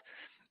report,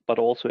 but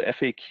also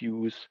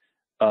FAQs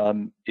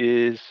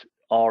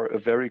are a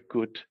very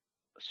good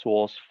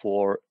source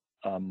for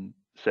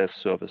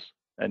self-service.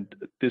 And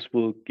this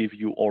will give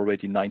you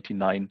already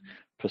 99%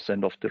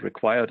 of the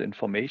required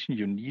information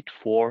you need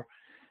for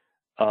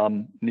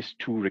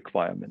NIS2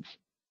 requirements.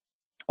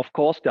 Of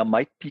course, there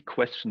might be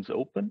questions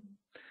open.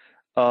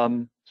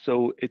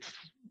 So it's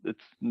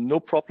no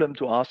problem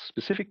to ask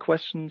specific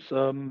questions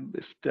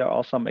if there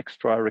are some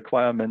extra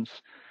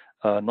requirements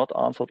not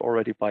answered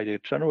already by the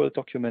general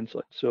documents,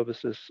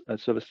 services,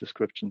 service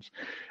descriptions.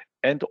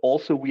 And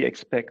also we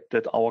expect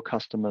that our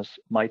customers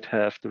might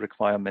have the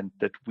requirement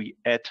that we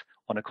add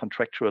on a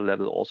contractual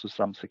level also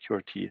some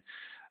security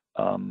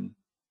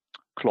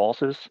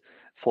clauses.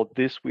 For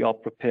this, we are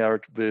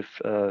prepared with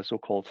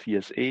so-called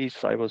CSA,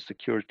 Cyber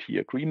Security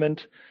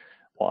Agreement,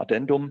 or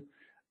addendum,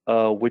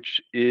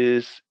 which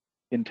is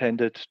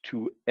intended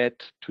to add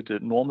to the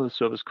normal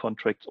service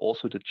contracts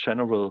also the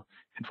general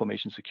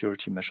information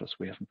security measures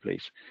we have in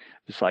place,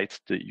 besides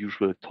the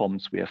usual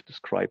TOMs we have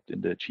described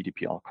in the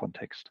GDPR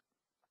context.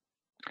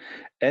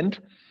 And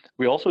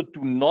we also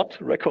do not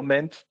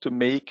recommend to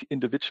make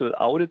individual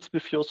audits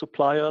with your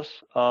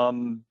suppliers.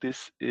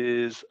 This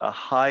is a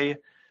high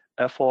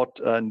effort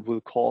and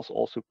will cause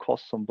also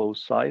costs on both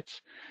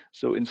sides.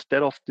 So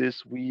instead of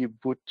this, we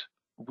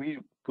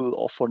will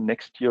offer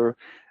next year,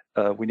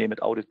 we name it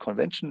Audit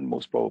Convention,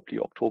 most probably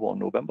October or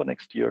November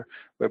next year,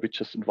 where we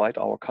just invite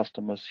our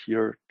customers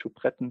here to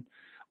Bretten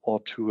or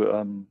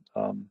to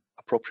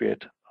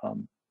appropriate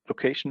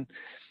location,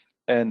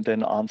 and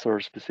then answer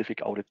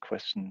specific audit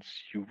questions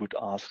you would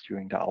ask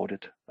during the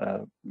audit.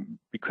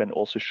 We can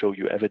also show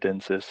you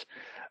evidences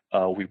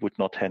we would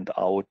not hand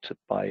out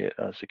by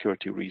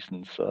security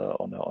reasons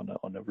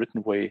on a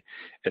written way,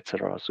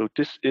 etc. So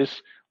this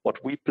is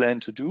what we plan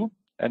to do,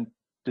 and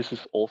this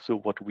is also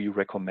what we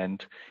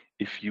recommend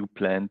if you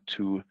plan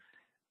to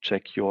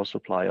check your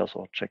suppliers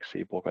or check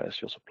SEEBURGER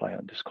as your supplier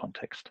in this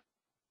context.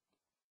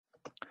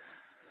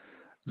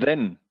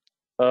 Then,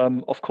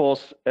 of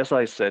course, as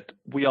I said,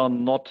 we are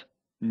not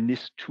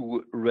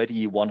NIS2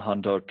 ready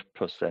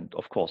 100%,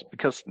 of course,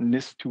 because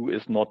NIS2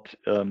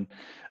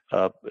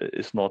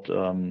 is not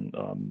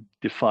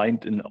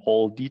defined in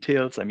all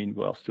details. I mean,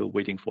 we are still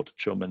waiting for the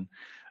German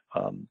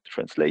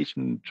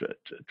transition,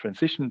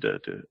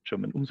 the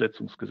German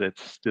Umsetzungsgesetz.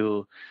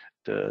 Still,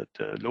 the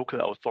local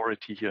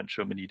authority here in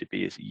Germany, the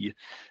BSI,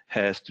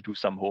 has to do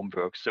some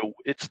homework. So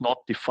it's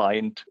not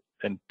defined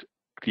and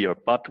clear,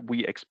 but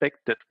we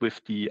expect that with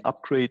the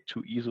upgrade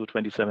to ISO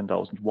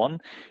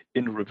 27001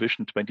 in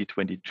revision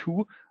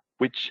 2022,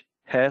 which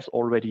has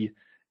already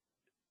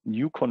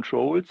new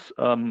controls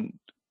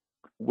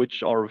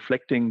which are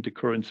reflecting the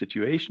current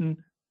situation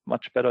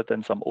much better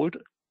than some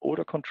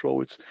older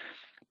controls.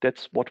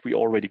 That's what we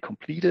already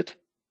completed.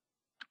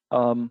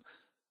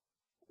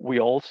 We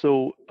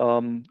also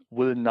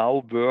will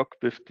now work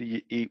with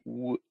the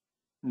EU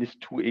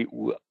NIS2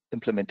 EU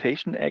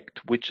Implementation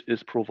Act, which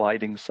is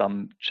providing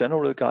some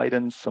general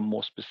guidance, some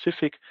more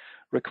specific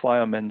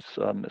requirements,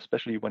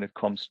 especially when it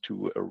comes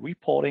to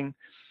reporting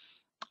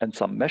and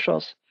some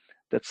measures.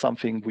 That's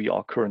something we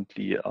are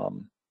currently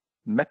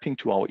mapping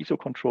to our ISO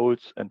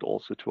controls and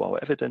also to our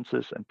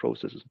evidences and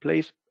processes in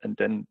place. And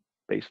then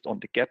based on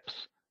the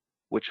gaps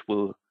which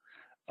will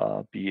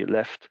be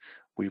left,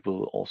 we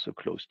will also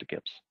close the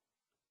gaps.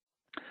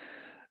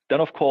 Then,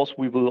 of course,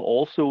 we will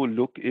also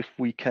look if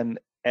we can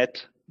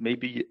add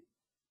maybe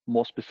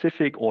more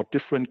specific or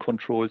different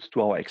controls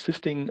to our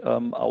existing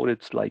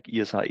audits like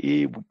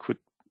ESIA.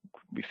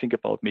 We think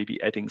about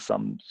maybe adding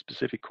some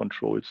specific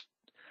controls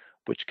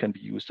which can be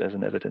used as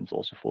an evidence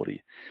also for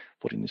the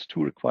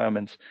NIS2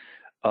 requirements.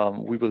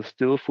 We will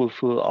still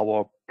fulfill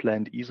our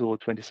planned ISO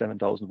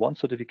 27001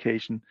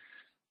 certification.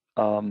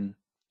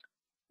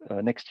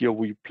 Next year,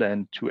 we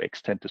plan to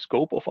extend the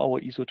scope of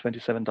our ISO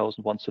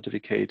 27001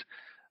 certificate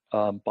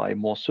by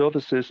more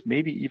services,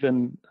 maybe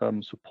even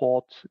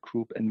support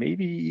group, and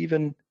maybe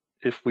even,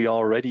 if we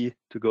are ready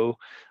to go,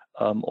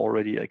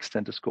 already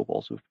extend the scope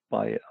also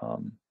by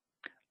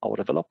our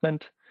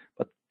development,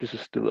 but this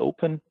is still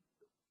open.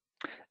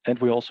 And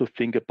we also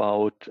think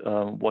about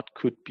what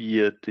could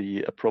be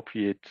the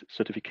appropriate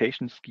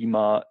certification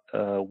schema,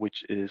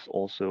 which is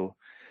also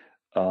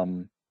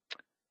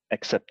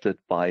accepted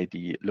by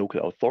the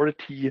local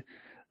authority.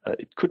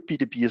 It could be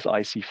the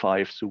BSI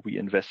C5, so we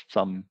invest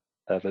some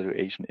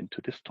evaluation into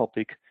this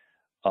topic,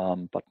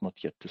 but not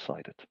yet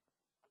decided.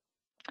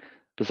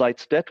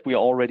 Besides that, we are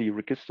already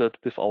registered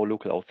with our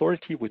local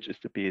authority, which is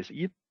the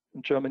BSI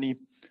in Germany.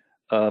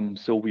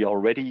 So we are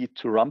ready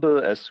to rumble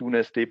as soon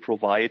as they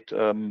provide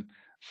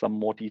some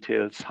more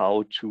details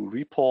how to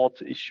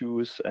report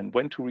issues and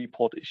when to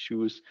report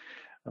issues,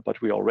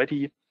 but we are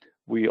ready.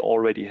 We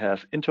already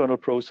have internal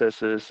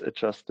processes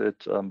adjusted,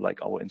 like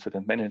our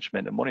incident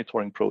management and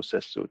monitoring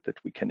process, so that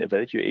we can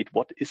evaluate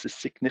what is a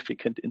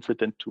significant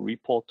incident to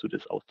report to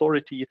this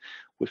authority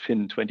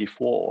within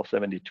 24 or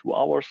 72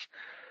 hours.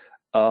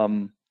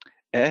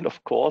 And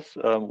of course,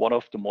 one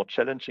of the more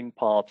challenging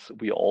parts,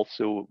 we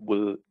also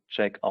will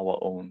check our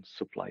own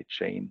supply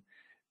chain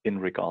in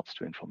regards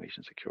to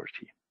information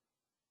security.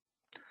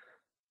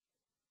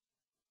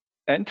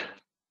 And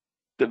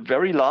the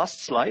very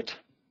last slide,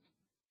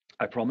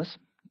 I promise,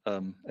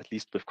 at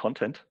least with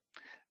content,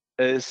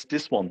 is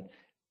this one.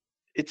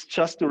 It's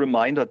just a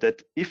reminder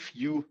that if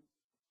you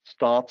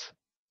start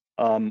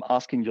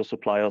asking your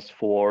suppliers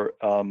for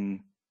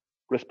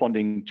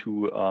responding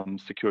to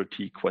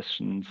security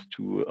questions,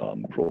 to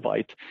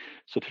provide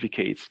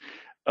certificates,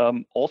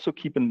 also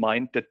keep in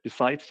mind that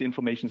besides the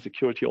information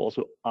security,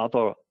 also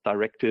other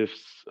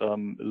directives,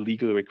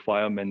 legal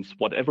requirements,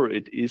 whatever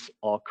it is,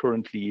 are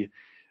currently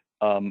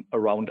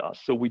around us.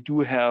 So we do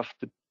have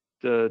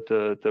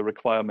the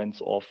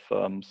requirements of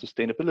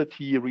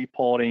sustainability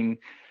reporting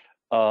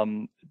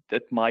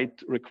that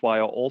might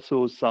require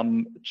also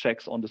some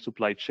checks on the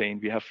supply chain.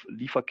 We have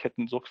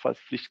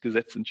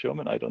Lieferketten-Sorgfaltspflichtgesetz in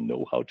German. I don't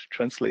know how to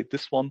translate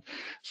this one.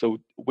 So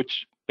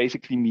which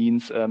basically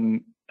means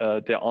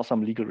there are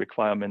some legal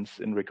requirements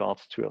in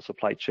regards to your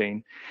supply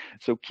chain.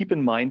 So keep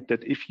in mind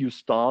that if you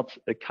start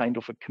a kind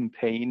of a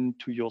campaign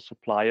to your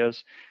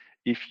suppliers,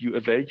 if you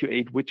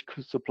evaluate which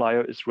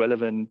supplier is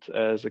relevant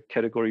as a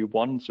category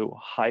 1, so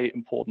high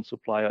important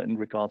supplier in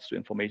regards to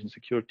information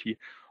security,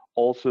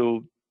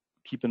 also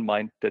keep in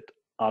mind that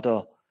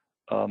other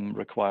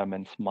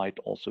requirements might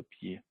also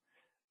be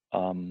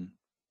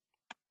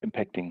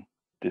impacting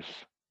this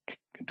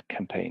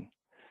campaign.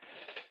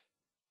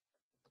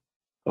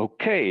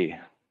 Okay,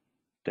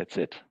 that's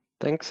it.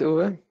 Thanks,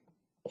 Uwe.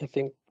 I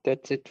think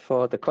that's it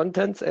for the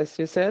contents, as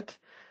you said.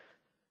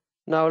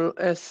 Now,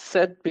 as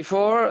said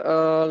before,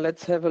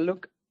 let's have a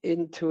look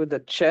into the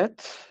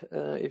chat.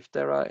 If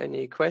there are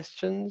any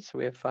questions,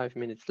 we have 5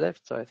 minutes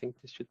left, so I think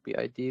this should be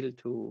ideal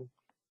to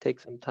take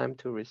some time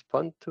to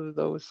respond to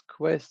those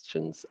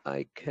questions.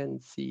 I can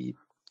see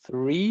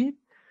 3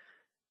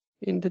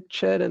 in the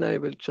chat, and I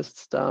will just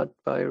start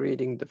by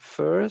reading the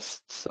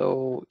first.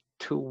 So,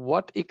 to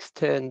what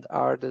extent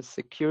are the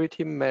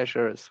security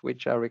measures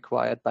which are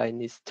required by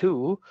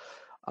NIS2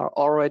 are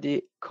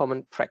already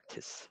common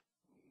practice?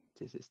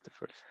 This is the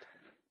first.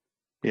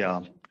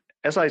 Yeah,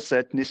 as I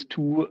said,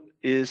 NIS2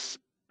 is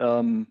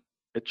a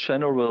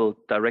general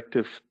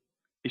directive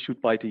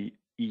issued by the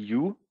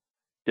EU.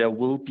 There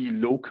will be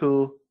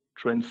local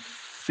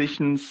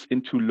transitions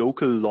into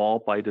local law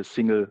by the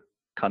single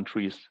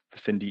countries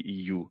within the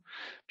EU.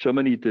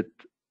 Germany did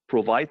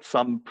provide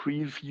some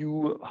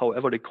preview,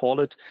 however they call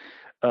it,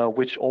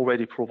 which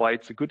already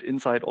provides a good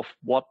insight of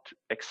what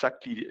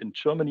exactly in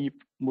Germany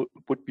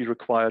would be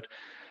required.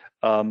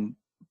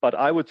 But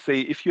I would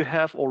say if you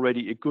have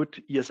already a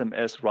good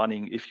ESMS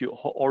running, if you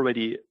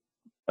already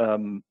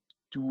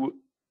do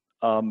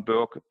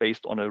work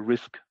based on a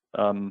risk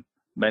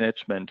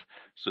management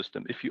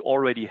system, if you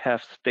already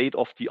have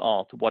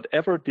state-of-the-art,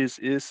 whatever this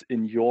is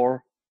in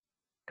your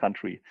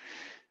country,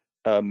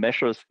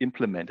 measures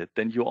implemented,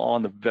 then you are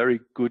on a very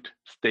good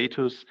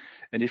status.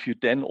 And if you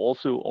then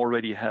also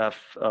already have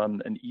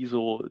an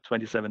ISO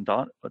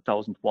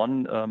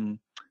 27001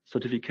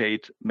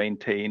 certificate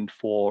maintained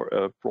for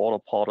a broader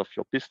part of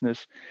your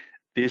business,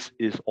 this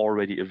is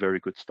already a very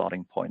good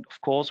starting point. Of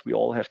course, we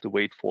all have to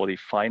wait for the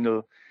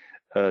final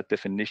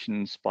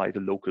definitions by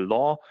the local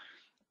law.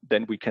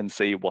 Then we can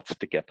say what's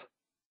the gap.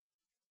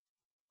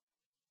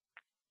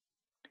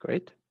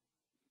 Great,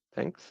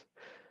 thanks.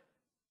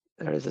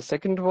 There is a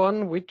second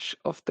one. Which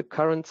of the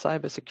current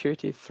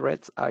cybersecurity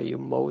threats are you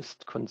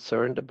most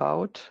concerned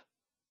about?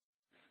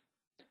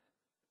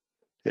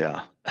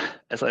 Yeah,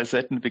 as I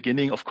said in the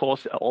beginning, of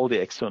course, all the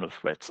external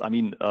threats. I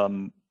mean,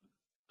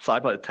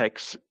 cyber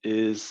attacks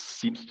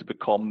seems to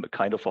become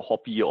kind of a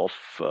hobby of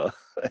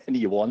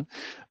anyone.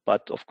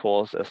 But of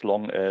course, as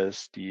long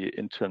as the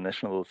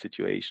international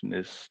situation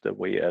is the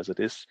way as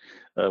it is,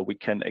 we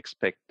can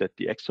expect that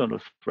the external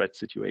threat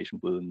situation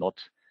will not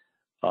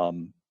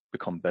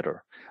become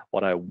better.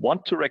 What I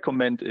want to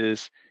recommend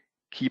is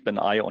keep an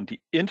eye on the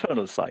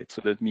internal side.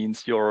 So that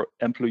means your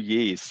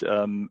employees,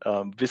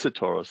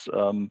 visitors,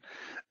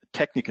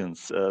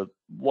 technicians,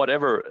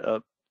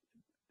 whatever.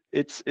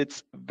 It's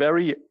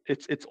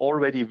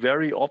already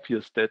very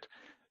obvious that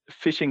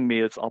phishing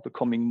mails are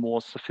becoming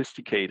more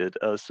sophisticated.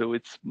 So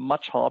it's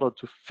much harder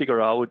to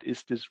figure out,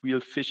 is this real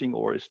phishing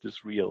or is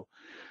this real?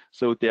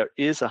 So there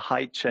is a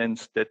high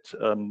chance that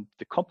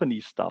the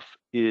company staff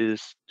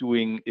is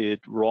doing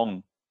it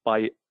wrong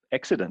by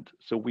accident.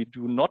 So we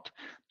do not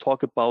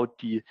talk about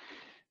the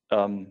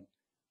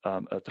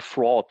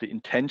fraud, the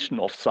intention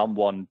of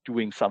someone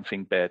doing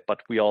something bad,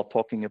 but we are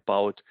talking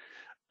about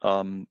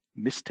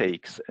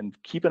mistakes. And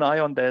keep an eye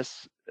on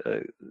this.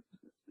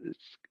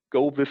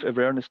 Go with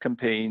awareness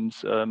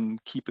campaigns.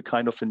 Keep a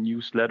kind of a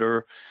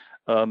newsletter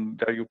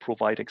where you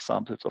provide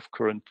examples of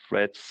current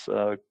threats,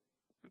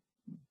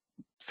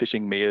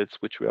 phishing mails,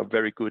 which were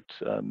very good.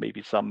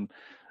 Maybe some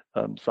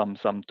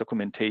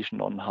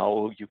documentation on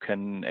how you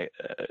can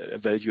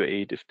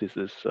evaluate if this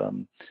is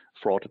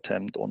fraud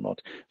attempt or not.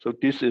 So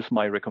this is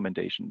my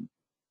recommendation.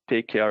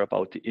 Take care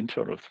about the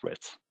internal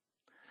threats.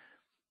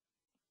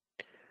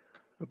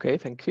 Okay,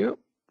 thank you.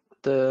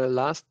 The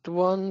last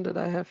one that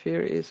I have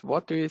here is,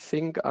 what do you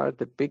think are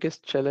the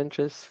biggest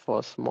challenges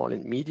for small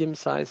and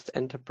medium-sized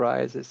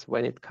enterprises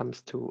when it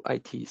comes to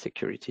IT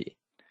security?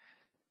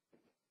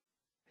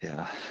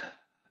 Yeah,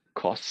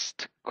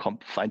 cost,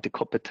 find the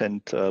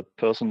competent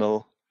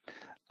personnel.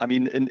 I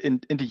mean,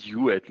 in the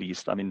EU at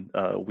least, I mean,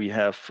 we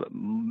have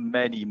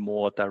many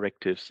more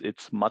directives.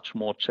 It's much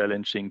more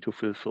challenging to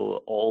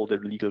fulfill all the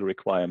legal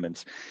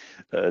requirements.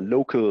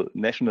 Local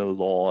national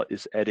law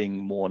is adding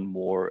more and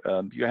more.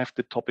 You have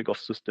the topic of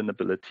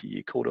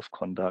sustainability, code of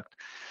conduct,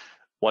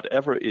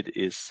 whatever it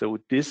is. So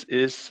this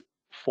is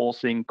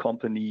forcing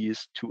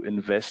companies to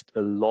invest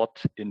a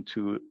lot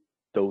into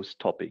those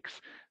topics.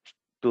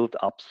 Build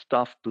up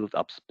staff, build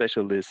up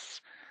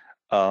specialists,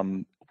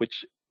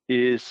 which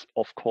is,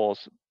 of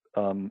course,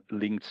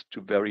 linked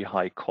to very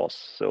high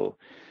costs. So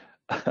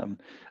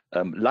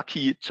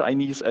lucky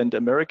Chinese and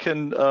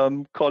American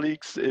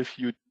colleagues, if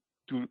you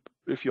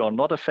are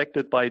not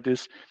affected by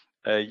this,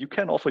 you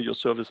can offer your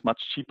service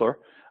much cheaper.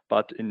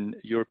 But in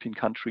European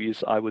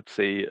countries, I would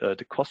say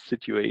the cost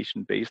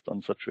situation based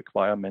on such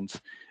requirements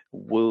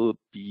will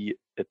be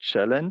a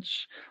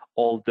challenge.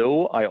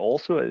 Although I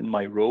also, in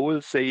my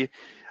role, say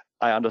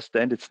I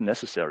understand it's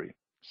necessary.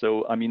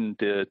 So, I mean,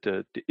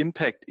 the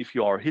impact if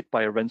you are hit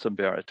by a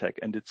ransomware attack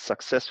and it's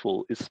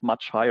successful is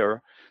much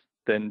higher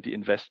than the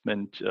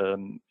investment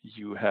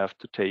you have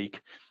to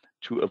take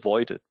to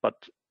avoid it. But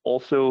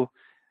also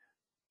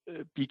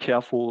be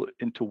careful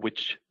into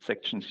which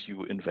sections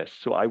you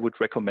invest. So I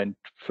would recommend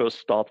first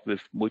start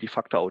with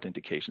multi-factor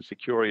authentication,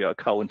 secure your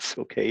accounts,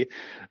 okay,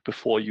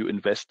 before you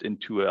invest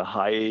into a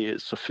high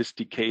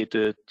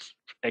sophisticated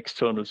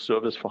external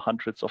service for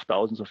hundreds of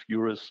thousands of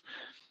euros.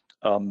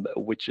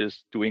 Which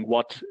is doing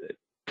what?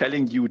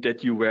 Telling you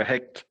that you were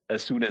hacked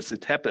as soon as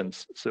it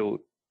happens.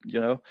 So, you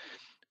know,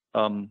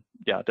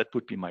 yeah, that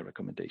would be my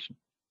recommendation.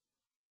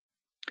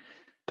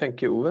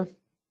 Thank you, Uwe.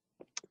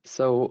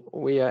 So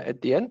we are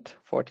at the end,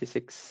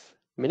 46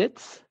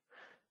 minutes.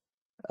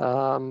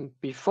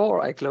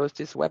 Before I close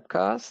this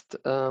webcast,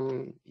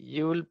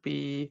 you'll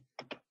be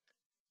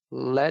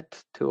led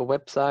to a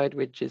website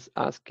which is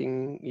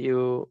asking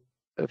you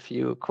a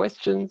few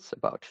questions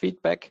about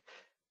feedback.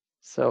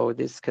 So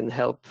this can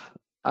help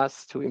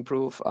us to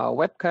improve our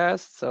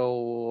webcast.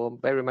 So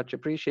very much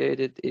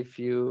appreciated if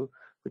you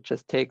would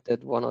just take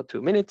that 1 or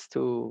 2 minutes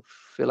to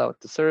fill out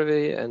the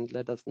survey and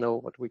let us know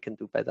what we can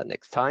do better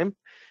next time.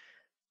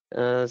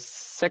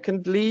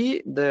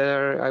 Secondly,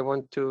 I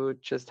want to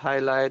just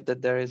highlight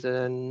that there is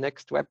a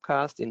next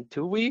webcast in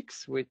 2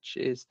 weeks, which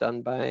is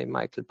done by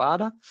Michael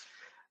Bader.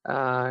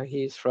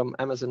 He's from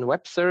Amazon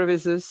Web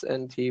Services,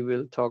 and he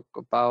will talk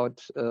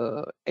about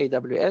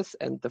AWS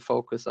and the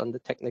focus on the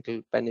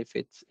technical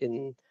benefits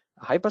in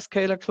a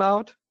hyperscaler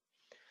cloud.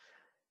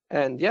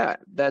 And yeah,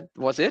 that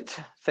was it.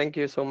 Thank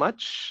you so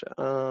much.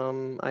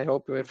 I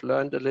hope you have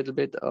learned a little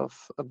bit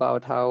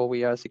about how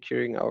we are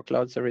securing our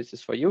cloud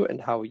services for you and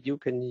how you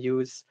can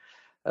use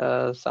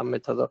some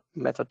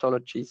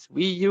methodologies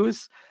we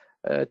use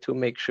to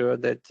make sure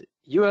that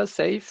you are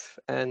safe.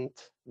 And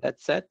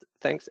that's it.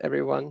 Thanks,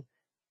 everyone.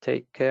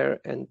 Take care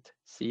and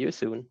see you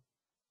soon.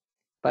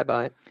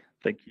 Bye-bye.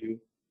 Thank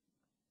you.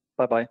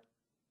 Bye-bye.